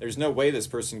 There's no way this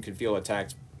person could feel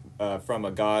attacked from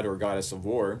a god or goddess of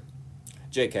war.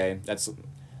 JK,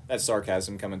 that's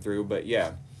sarcasm coming through, but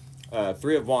yeah.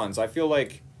 Three of Wands, I feel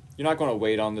like, you're not going to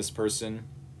wait on this person.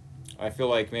 I feel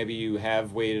like maybe you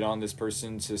have waited on this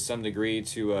person to some degree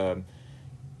to,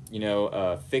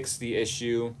 fix the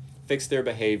issue, fix their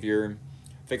behavior,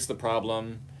 fix the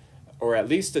problem, or at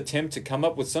least attempt to come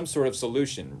up with some sort of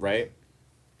solution, right?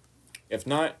 If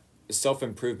not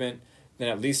self-improvement, then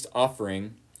at least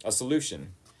offering a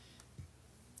solution.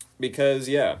 Because,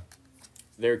 yeah,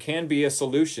 there can be a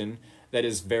solution that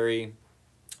is very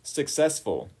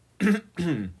successful.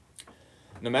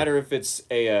 No matter if it's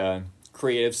a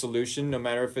creative solution, no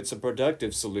matter if it's a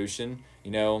productive solution,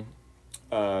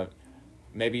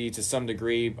 maybe to some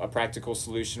degree a practical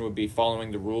solution would be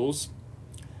following the rules.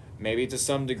 Maybe to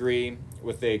some degree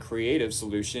with a creative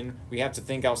solution, we have to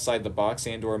think outside the box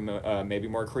and or maybe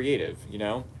more creative,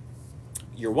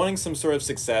 You're wanting some sort of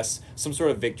success, some sort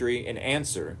of victory, an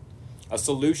answer, a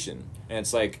solution. And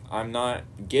it's like, I'm not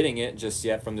getting it just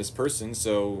yet from this person,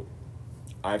 so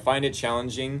I find it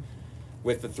challenging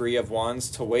with the Three of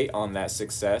Wands to wait on that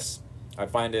success. I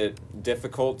find it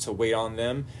difficult to wait on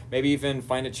them, maybe even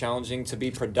find it challenging to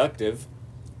be productive,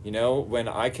 when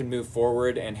I can move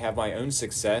forward and have my own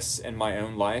success in my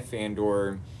own life, and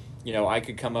or, I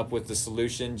could come up with the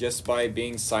solution just by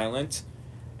being silent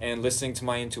and listening to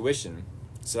my intuition.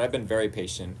 So I've been very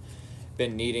patient,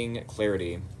 been needing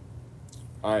clarity.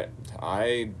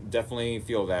 I definitely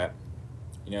feel that.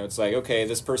 It's like, okay,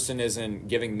 this person isn't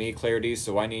giving me clarity,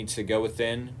 so I need to go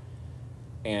within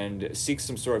and seek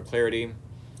some sort of clarity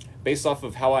based off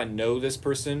of how I know this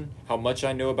person, how much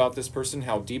I know about this person,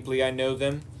 how deeply I know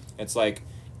them. It's like,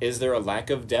 is there a lack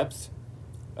of depth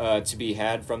to be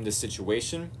had from this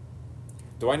situation?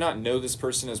 Do I not know this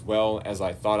person as well as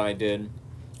I thought I did?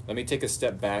 Let me take a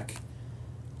step back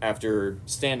after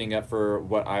standing up for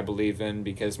what I believe in,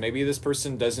 because maybe this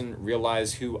person doesn't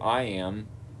realize who I am.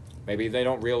 Maybe they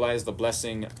don't realize the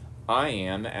blessing I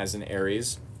am as an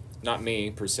Aries. Not me,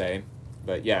 per se.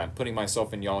 But yeah, putting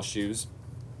myself in y'all's shoes.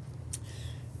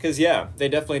 Because yeah, they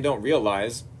definitely don't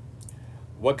realize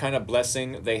what kind of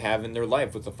blessing they have in their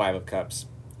life with the Five of Cups.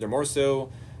 They're more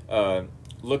so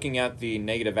looking at the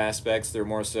negative aspects. They're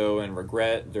more so in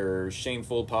regret. They're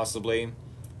shameful, possibly.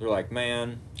 They're like,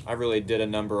 man, I really did a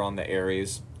number on the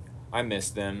Aries. I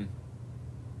missed them.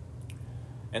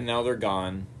 And now they're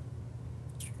gone.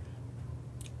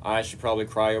 I should probably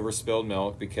cry over spilled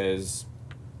milk because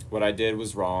what I did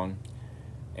was wrong.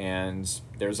 And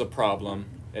there's a problem.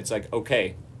 It's like,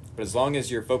 okay, but as long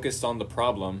as you're focused on the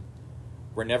problem,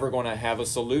 we're never going to have a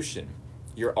solution.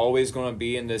 You're always going to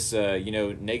be in this,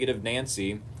 negative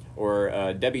Nancy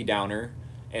or Debbie Downer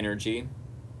energy,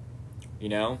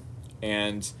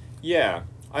 And yeah,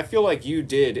 I feel like you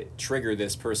did trigger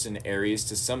this person, Aries,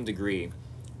 to some degree.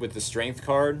 With the Strength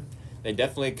card, they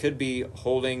definitely could be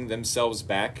holding themselves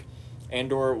back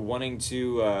and or wanting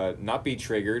to not be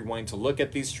triggered, wanting to look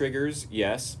at these triggers,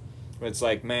 yes. But it's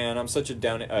like, man, I'm such a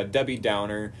Debbie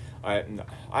Downer.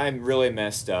 I'm really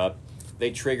messed up. They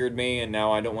triggered me, and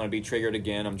now I don't want to be triggered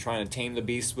again. I'm trying to tame the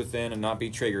beast within and not be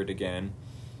triggered again.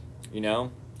 There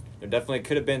definitely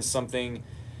could have been something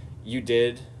you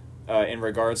did in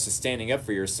regards to standing up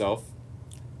for yourself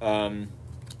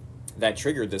that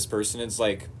triggered this person. It's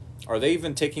like, are they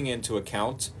even taking into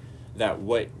account that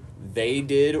what they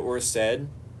did or said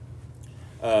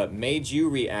made you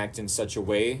react in such a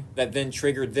way that then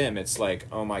triggered them? It's like,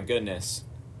 oh my goodness,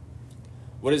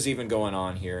 what is even going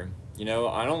on here?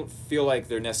 I don't feel like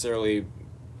they're necessarily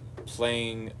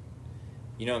playing,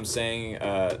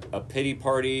 a pity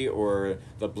party or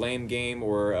the blame game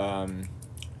or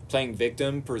playing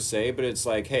victim per se, but it's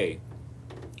like, hey,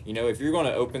 if you're going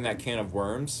to open that can of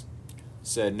worms,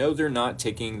 said, no, they're not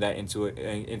taking that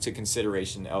into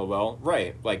consideration, LOL.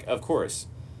 Right, like, of course.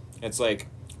 It's like,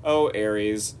 oh,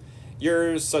 Aries,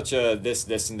 you're such a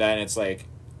this, and that, and it's like,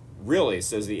 really,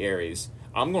 says the Aries,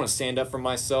 I'm going to stand up for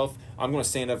myself. I'm going to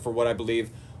stand up for what I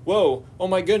believe. Whoa, oh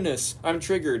my goodness, I'm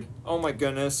triggered. Oh my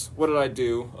goodness, what did I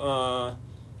do?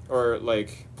 Or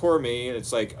like, poor me.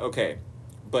 It's like, okay,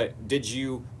 but did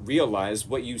you realize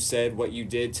what you said, what you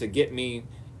did to get me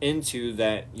into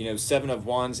that, Seven of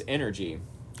Wands energy?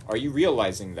 Are you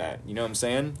realizing that? You know what I'm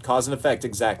saying? Cause and effect,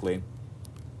 exactly.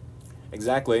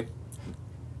 Exactly.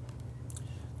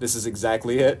 This is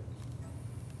exactly it.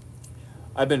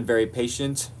 I've been very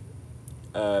patient.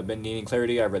 Been needing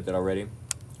clarity. I read that already.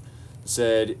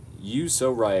 Said, you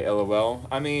so right, LOL.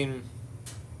 I mean,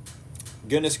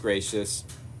 goodness gracious.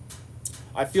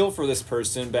 I feel for this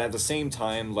person, but at the same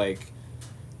time, like,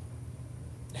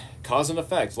 cause and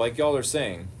effect, like y'all are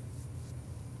saying.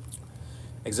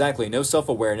 Exactly. No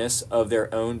self-awareness of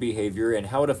their own behavior and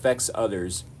how it affects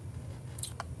others.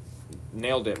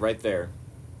 Nailed it right there.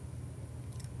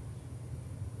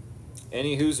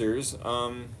 any Hoosers,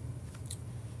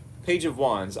 Page of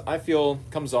Wands, I feel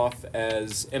comes off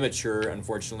as immature,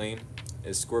 unfortunately.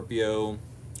 Is Scorpio...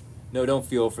 No, don't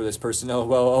feel for this person. Oh,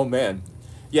 well, oh man.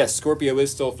 Yes, Scorpio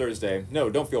is still Thursday. No,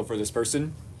 don't feel for this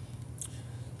person.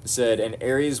 It said, and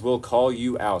Aries will call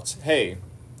you out. Hey,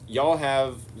 y'all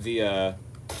have the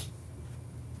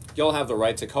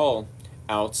right to call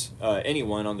out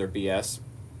anyone on their BS.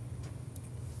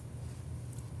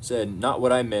 Said, not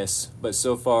what I miss, but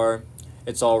so far,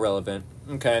 it's all relevant.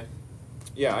 Okay.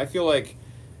 Yeah, I feel like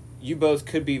you both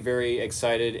could be very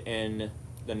excited in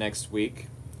the next week,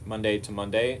 Monday to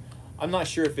Monday. I'm not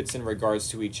sure if it's in regards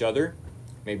to each other.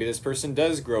 Maybe this person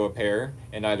does grow a pair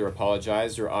and either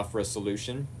apologize or offer a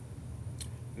solution.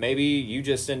 Maybe you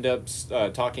just end up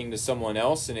talking to someone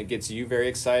else and it gets you very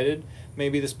excited.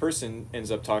 Maybe this person ends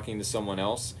up talking to someone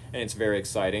else and it's very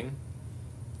exciting.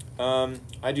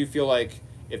 I do feel like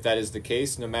if that is the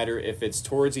case, no matter if it's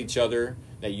towards each other,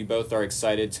 that you both are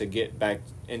excited to get back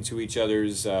into each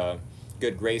other's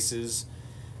good graces,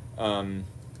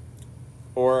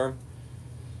 or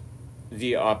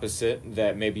the opposite,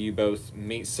 that maybe you both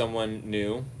meet someone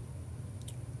new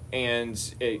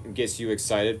and it gets you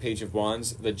excited. Page of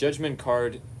Wands. The Judgment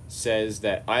card says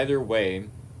that either way,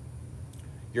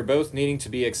 you're both needing to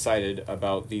be excited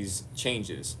about these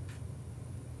changes.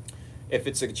 If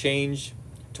it's a change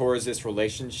towards this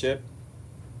relationship,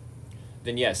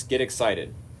 then yes, get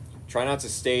excited. Try not to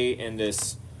stay in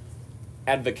this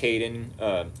advocating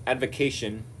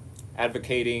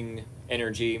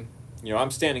energy. You know,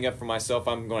 I'm standing up for myself.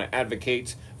 I'm going to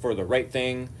advocate for the right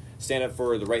thing. Stand up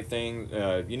for the right thing.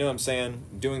 You know what I'm saying?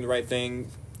 Doing the right thing.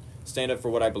 Stand up for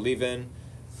what I believe in.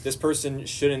 This person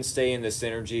shouldn't stay in this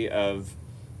energy of,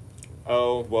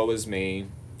 oh, woe is me.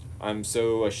 I'm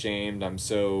so ashamed. I'm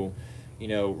so, you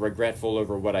know, regretful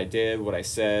over what I did, what I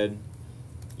said.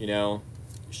 You know,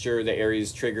 sure, the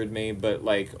Aries triggered me, but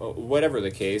like, whatever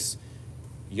the case,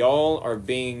 y'all are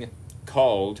being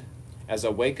called as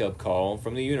a wake-up call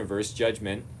from the universe,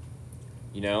 judgment,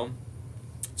 you know,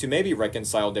 to maybe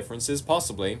reconcile differences,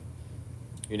 possibly,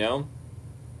 you know.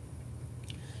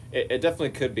 It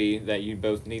definitely could be that you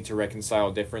both need to reconcile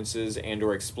differences and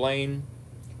or explain,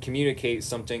 communicate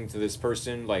something to this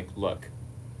person, like, look,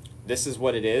 this is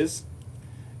what it is,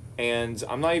 and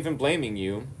I'm not even blaming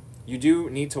you. You do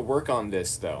need to work on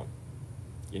this, though.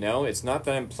 You know, it's not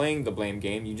that I'm playing the blame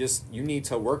game. You need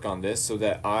to work on this so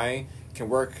that I can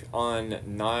work on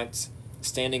not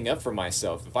standing up for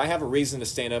myself. If I have a reason to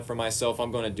stand up for myself,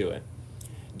 I'm going to do it.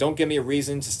 Don't give me a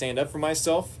reason to stand up for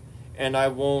myself, and I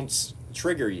won't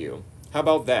trigger you. How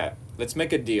about that? Let's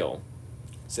make a deal.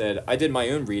 Said, I did my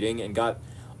own reading and got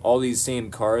all these same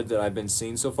cards that I've been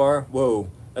seeing so far. Whoa,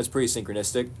 that's pretty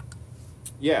synchronistic.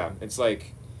 Yeah, it's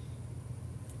like,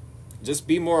 just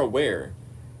be more aware.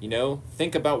 You know,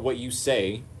 think about what you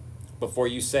say before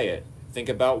you say it. Think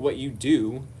about what you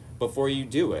do before you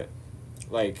do it.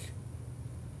 Like,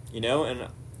 you know, and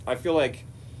I feel like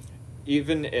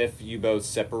even if you both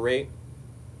separate,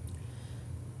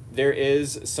 there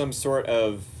is some sort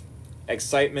of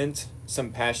excitement,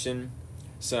 some passion,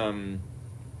 some,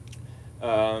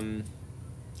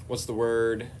 what's the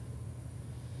word?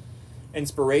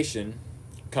 Inspiration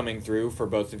coming through for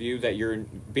both of you, that you're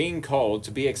being called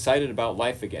to be excited about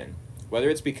life again. Whether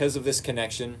it's because of this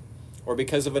connection or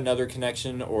because of another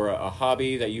connection or a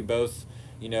hobby that you both,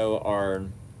 you know, are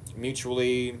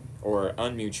mutually or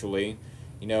unmutually,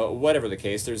 you know, whatever the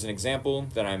case. There's an example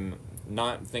that I'm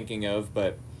not thinking of,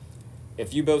 but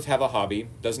if you both have a hobby,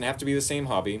 doesn't have to be the same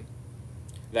hobby,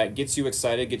 that gets you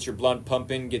excited, gets your blood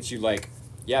pumping, gets you like,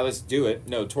 yeah, let's do it.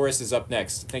 No, Taurus is up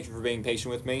next. Thank you for being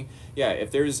patient with me. Yeah,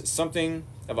 if there's something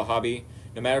of a hobby,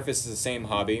 no matter if it's the same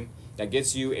hobby, that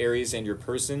gets you, Aries, and your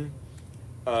person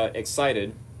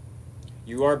excited,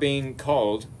 you are being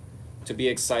called to be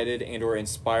excited and or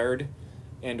inspired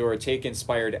and or take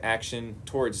inspired action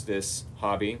towards this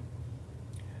hobby.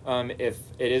 If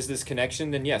it is this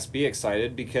connection, then yes, be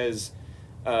excited, because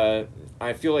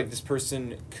I feel like this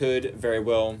person could very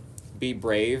well be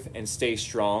brave and stay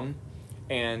strong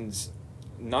and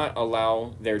not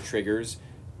allow their triggers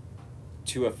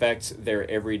to affect their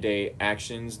everyday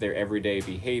actions, their everyday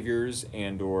behaviors,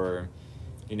 and or,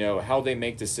 you know, how they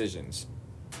make decisions.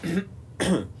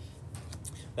 That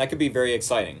could be very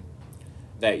exciting.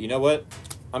 That, you know what,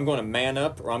 I'm going to man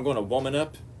up, or I'm going to woman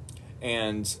up,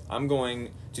 and I'm going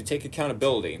to take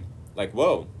accountability. Like,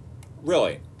 whoa,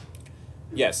 really?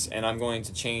 Yes, and I'm going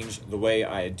to change the way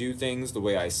I do things, the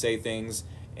way I say things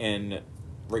in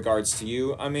regards to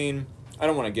you. I mean, I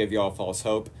don't want to give y'all false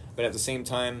hope, but at the same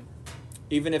time,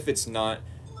 even if it's not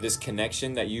this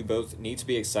connection that you both need to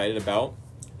be excited about,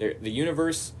 the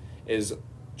universe is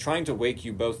trying to wake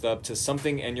you both up to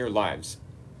something in your lives.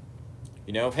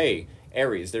 You know, hey,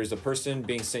 Aries, there's a person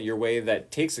being sent your way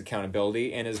that takes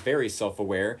accountability and is very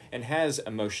self-aware and has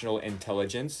emotional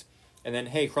intelligence. And then,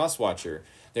 hey, Crosswatcher,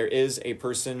 there is a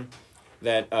person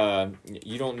that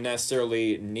you don't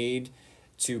necessarily need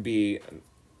to be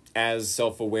as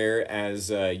self-aware as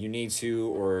you need to,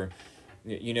 or,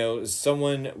 you know,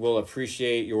 someone will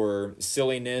appreciate your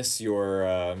silliness,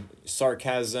 your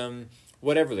sarcasm,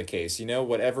 whatever the case, you know,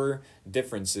 whatever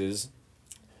differences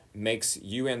makes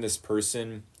you and this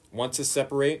person want to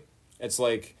separate. It's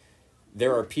like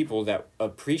there are people that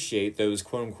appreciate those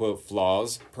quote-unquote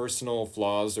flaws, personal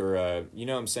flaws, or you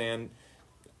know what I'm saying,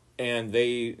 and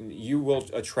you will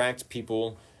attract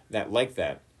people that like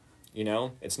that. You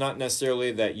know, it's not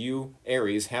necessarily that you,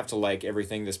 Aries, have to like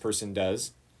everything this person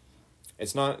does.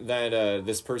 It's not that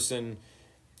this person,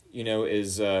 you know,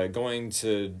 is going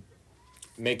to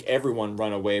make everyone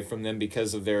run away from them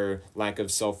because of their lack of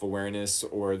self-awareness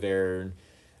or their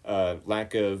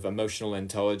lack of emotional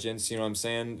intelligence. You know what I'm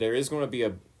saying? There is going to be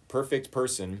a perfect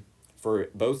person for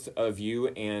both of you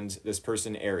and this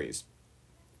person, Aries.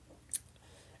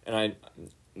 And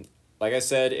like I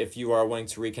said, if you are wanting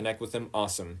to reconnect with them,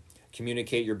 awesome.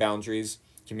 Communicate your boundaries.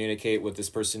 Communicate what this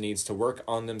person needs to work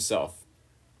on themselves.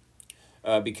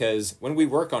 Because when we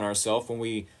work on ourselves, when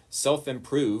we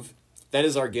self-improve, that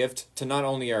is our gift to not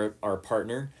only our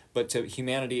partner, but to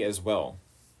humanity as well.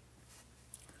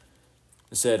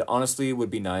 I said, honestly,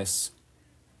 would be nice.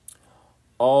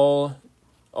 All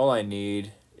I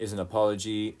need is an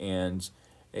apology and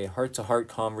a heart-to-heart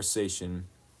conversation.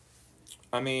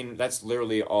 I mean, that's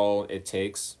literally all it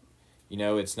takes. You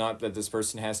know, it's not that this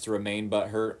person has to remain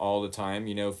butthurt all the time.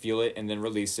 You know, feel it and then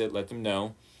release it. Let them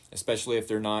know, especially if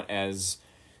they're not as,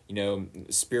 you know,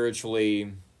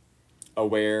 spiritually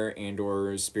aware and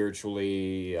or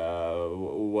spiritually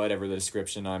whatever the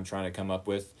description I'm trying to come up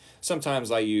with.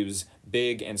 Sometimes I use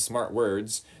big and smart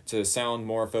words to sound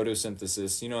more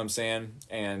photosynthesis, you know what I'm saying?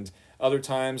 And other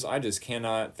times I just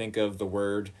cannot think of the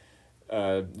word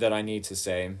that I need to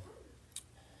say.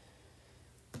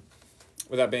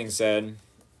 With that being said,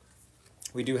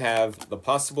 we do have the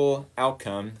possible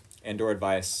outcome and or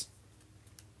advice.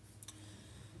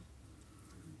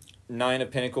 9 of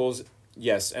Pentacles.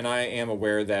 Yes, and I am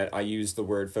aware that I used the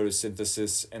word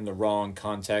photosynthesis in the wrong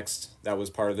context. That was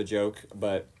part of the joke,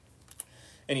 but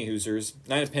any hoosers.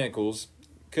 9 of Pentacles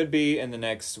could be in the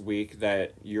next week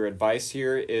that your advice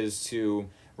here is to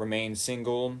remain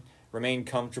single, remain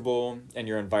comfortable in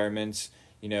your environment,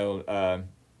 you know,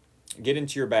 get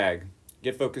into your bag.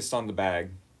 Get focused on the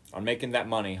bag, on making that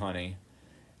money, honey.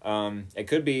 It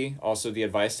could be also the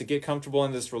advice to get comfortable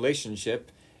in this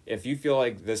relationship. If you feel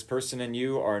like this person and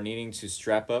you are needing to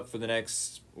strap up for the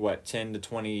next, 10 to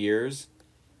 20 years,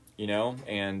 you know,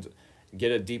 and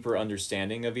get a deeper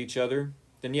understanding of each other,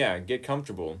 then yeah, get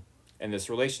comfortable in this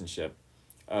relationship.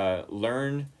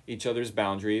 Learn each other's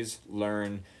boundaries,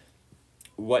 learn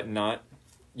what not,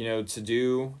 you know, to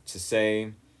do, to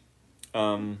say,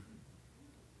 learn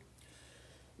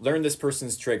this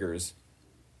person's triggers.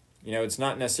 You know, it's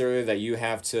not necessarily that you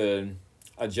have to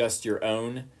adjust your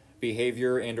own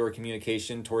behavior and or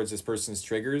communication towards this person's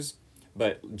triggers,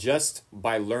 but just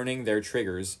by learning their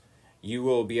triggers, you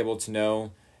will be able to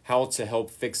know how to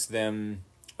help fix them,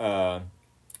 help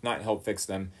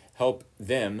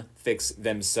them fix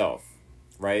themselves,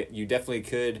 right? You definitely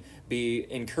could be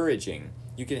encouraging.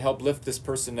 You can help lift this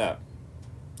person up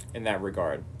in that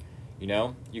regard. You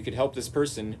know, you could help this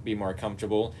person be more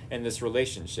comfortable in this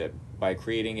relationship by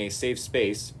creating a safe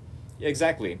space.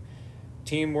 Exactly.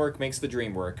 Teamwork makes the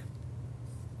dream work.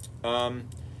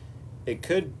 It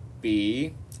could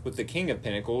be with the King of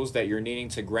Pentacles that you're needing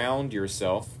to ground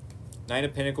yourself. 9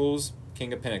 of Pentacles,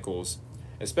 King of Pentacles.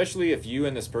 Especially if you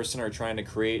and this person are trying to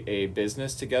create a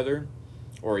business together,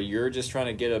 or you're just trying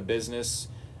to get a business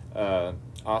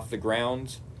off the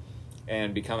ground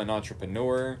and become an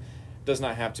entrepreneur. Does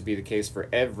not have to be the case for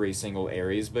every single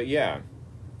Aries, but yeah,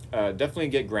 definitely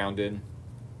get grounded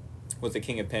with the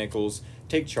King of Pentacles.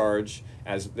 Take charge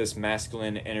as this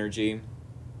masculine energy.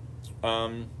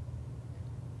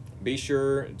 Be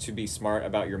sure to be smart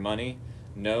about your money.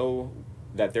 Know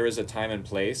that there is a time and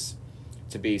place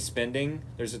to be spending.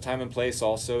 There's a time and place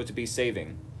also to be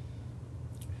saving.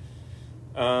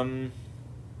 Yeah,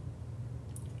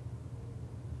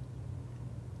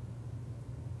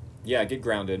 get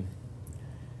grounded.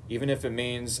 Even if it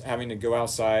means having to go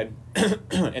outside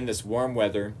in this warm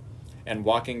weather and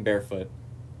walking barefoot.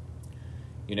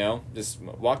 You know, just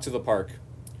walk to the park.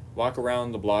 Walk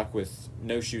around the block with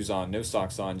no shoes on, no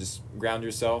socks on. Just ground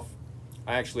yourself.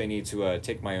 I actually need to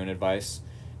take my own advice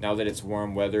Now that it's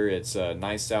warm weather, it's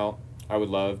nice out, I would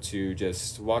love to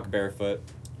just walk barefoot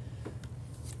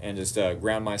and just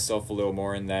ground myself a little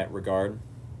more in that regard.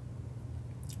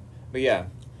 But yeah,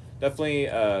 definitely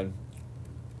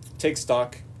take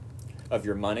stock of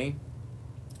your money.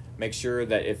 Make sure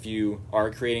that if you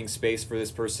are creating space for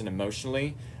this person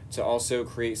emotionally, to also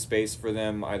create space for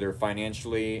them either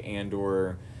financially and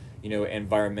or, you know,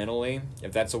 environmentally,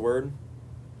 if that's a word.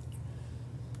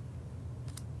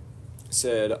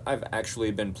 Said, I've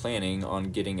actually been planning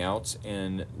on getting out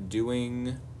and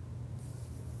doing,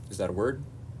 is that a word?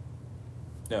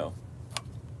 No.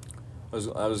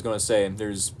 I was going to say,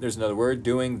 there's another word,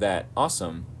 doing that.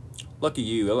 Awesome. Lucky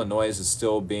you, Illinois is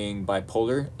still being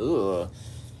bipolar. Ugh.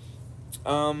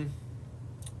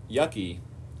 Yucky.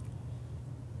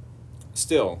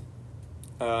 Still,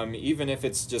 even if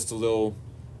it's just a little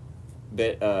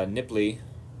bit nipply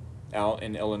out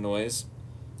in Illinois,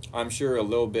 I'm sure a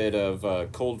little bit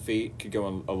of cold feet could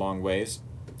go a long ways.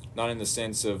 Not in the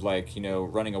sense of, like, you know,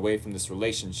 running away from this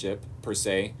relationship per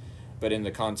se, but in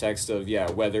the context of,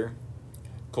 yeah, weather,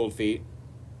 cold feet,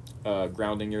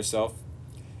 grounding yourself.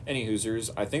 Any hoosers,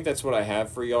 I think that's what I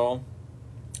have for y'all.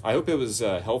 I hope it was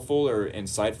helpful or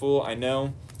insightful. I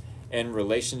know in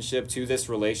relationship to this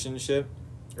relationship,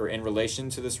 or in relation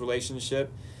to this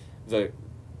relationship, the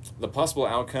possible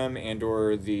outcome and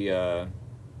or the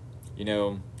you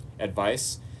know,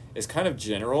 advice is kind of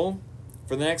general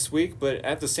for the next week, but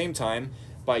at the same time,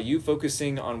 by you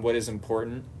focusing on what is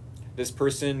important, this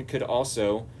person could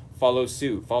also follow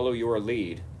suit, follow your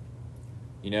lead.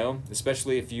 You know,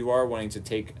 especially if you are wanting to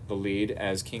take the lead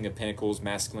as King of Pentacles,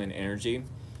 masculine energy.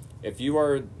 If you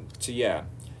are to, yeah,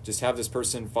 just have this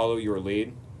person follow your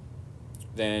lead,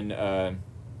 then,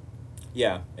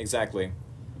 yeah, exactly.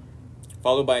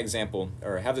 Follow by example,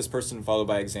 or have this person follow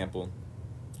by example.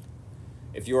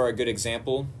 If you are a good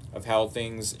example of how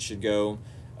things should go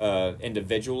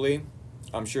individually,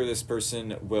 I'm sure this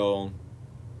person will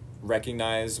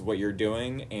recognize what you're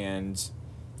doing and,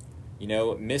 you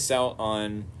know, miss out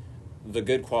on the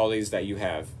good qualities that you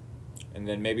have. And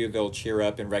then maybe they'll cheer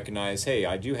up and recognize, hey,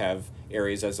 I do have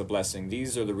Aries as a blessing.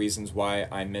 These are the reasons why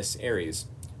I miss Aries.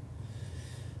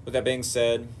 With that being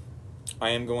said, I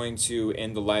am going to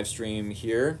end the live stream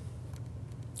here.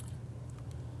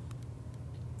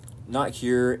 Not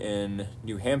here in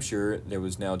New Hampshire. There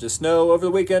was now just snow over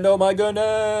the weekend. Oh my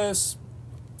goodness.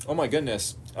 Oh my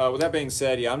goodness. With that being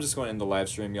said, yeah, I'm just going to end the live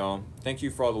stream, y'all. Thank you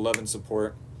for all the love and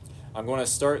support. I'm going to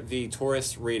start the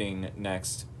Taurus reading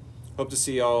next. Hope to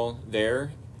see y'all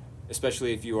there,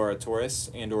 especially if you are a Taurus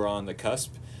and or on the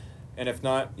cusp. And if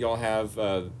not, y'all have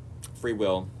free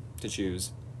will to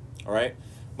choose. All right?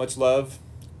 Much love.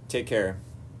 Take care.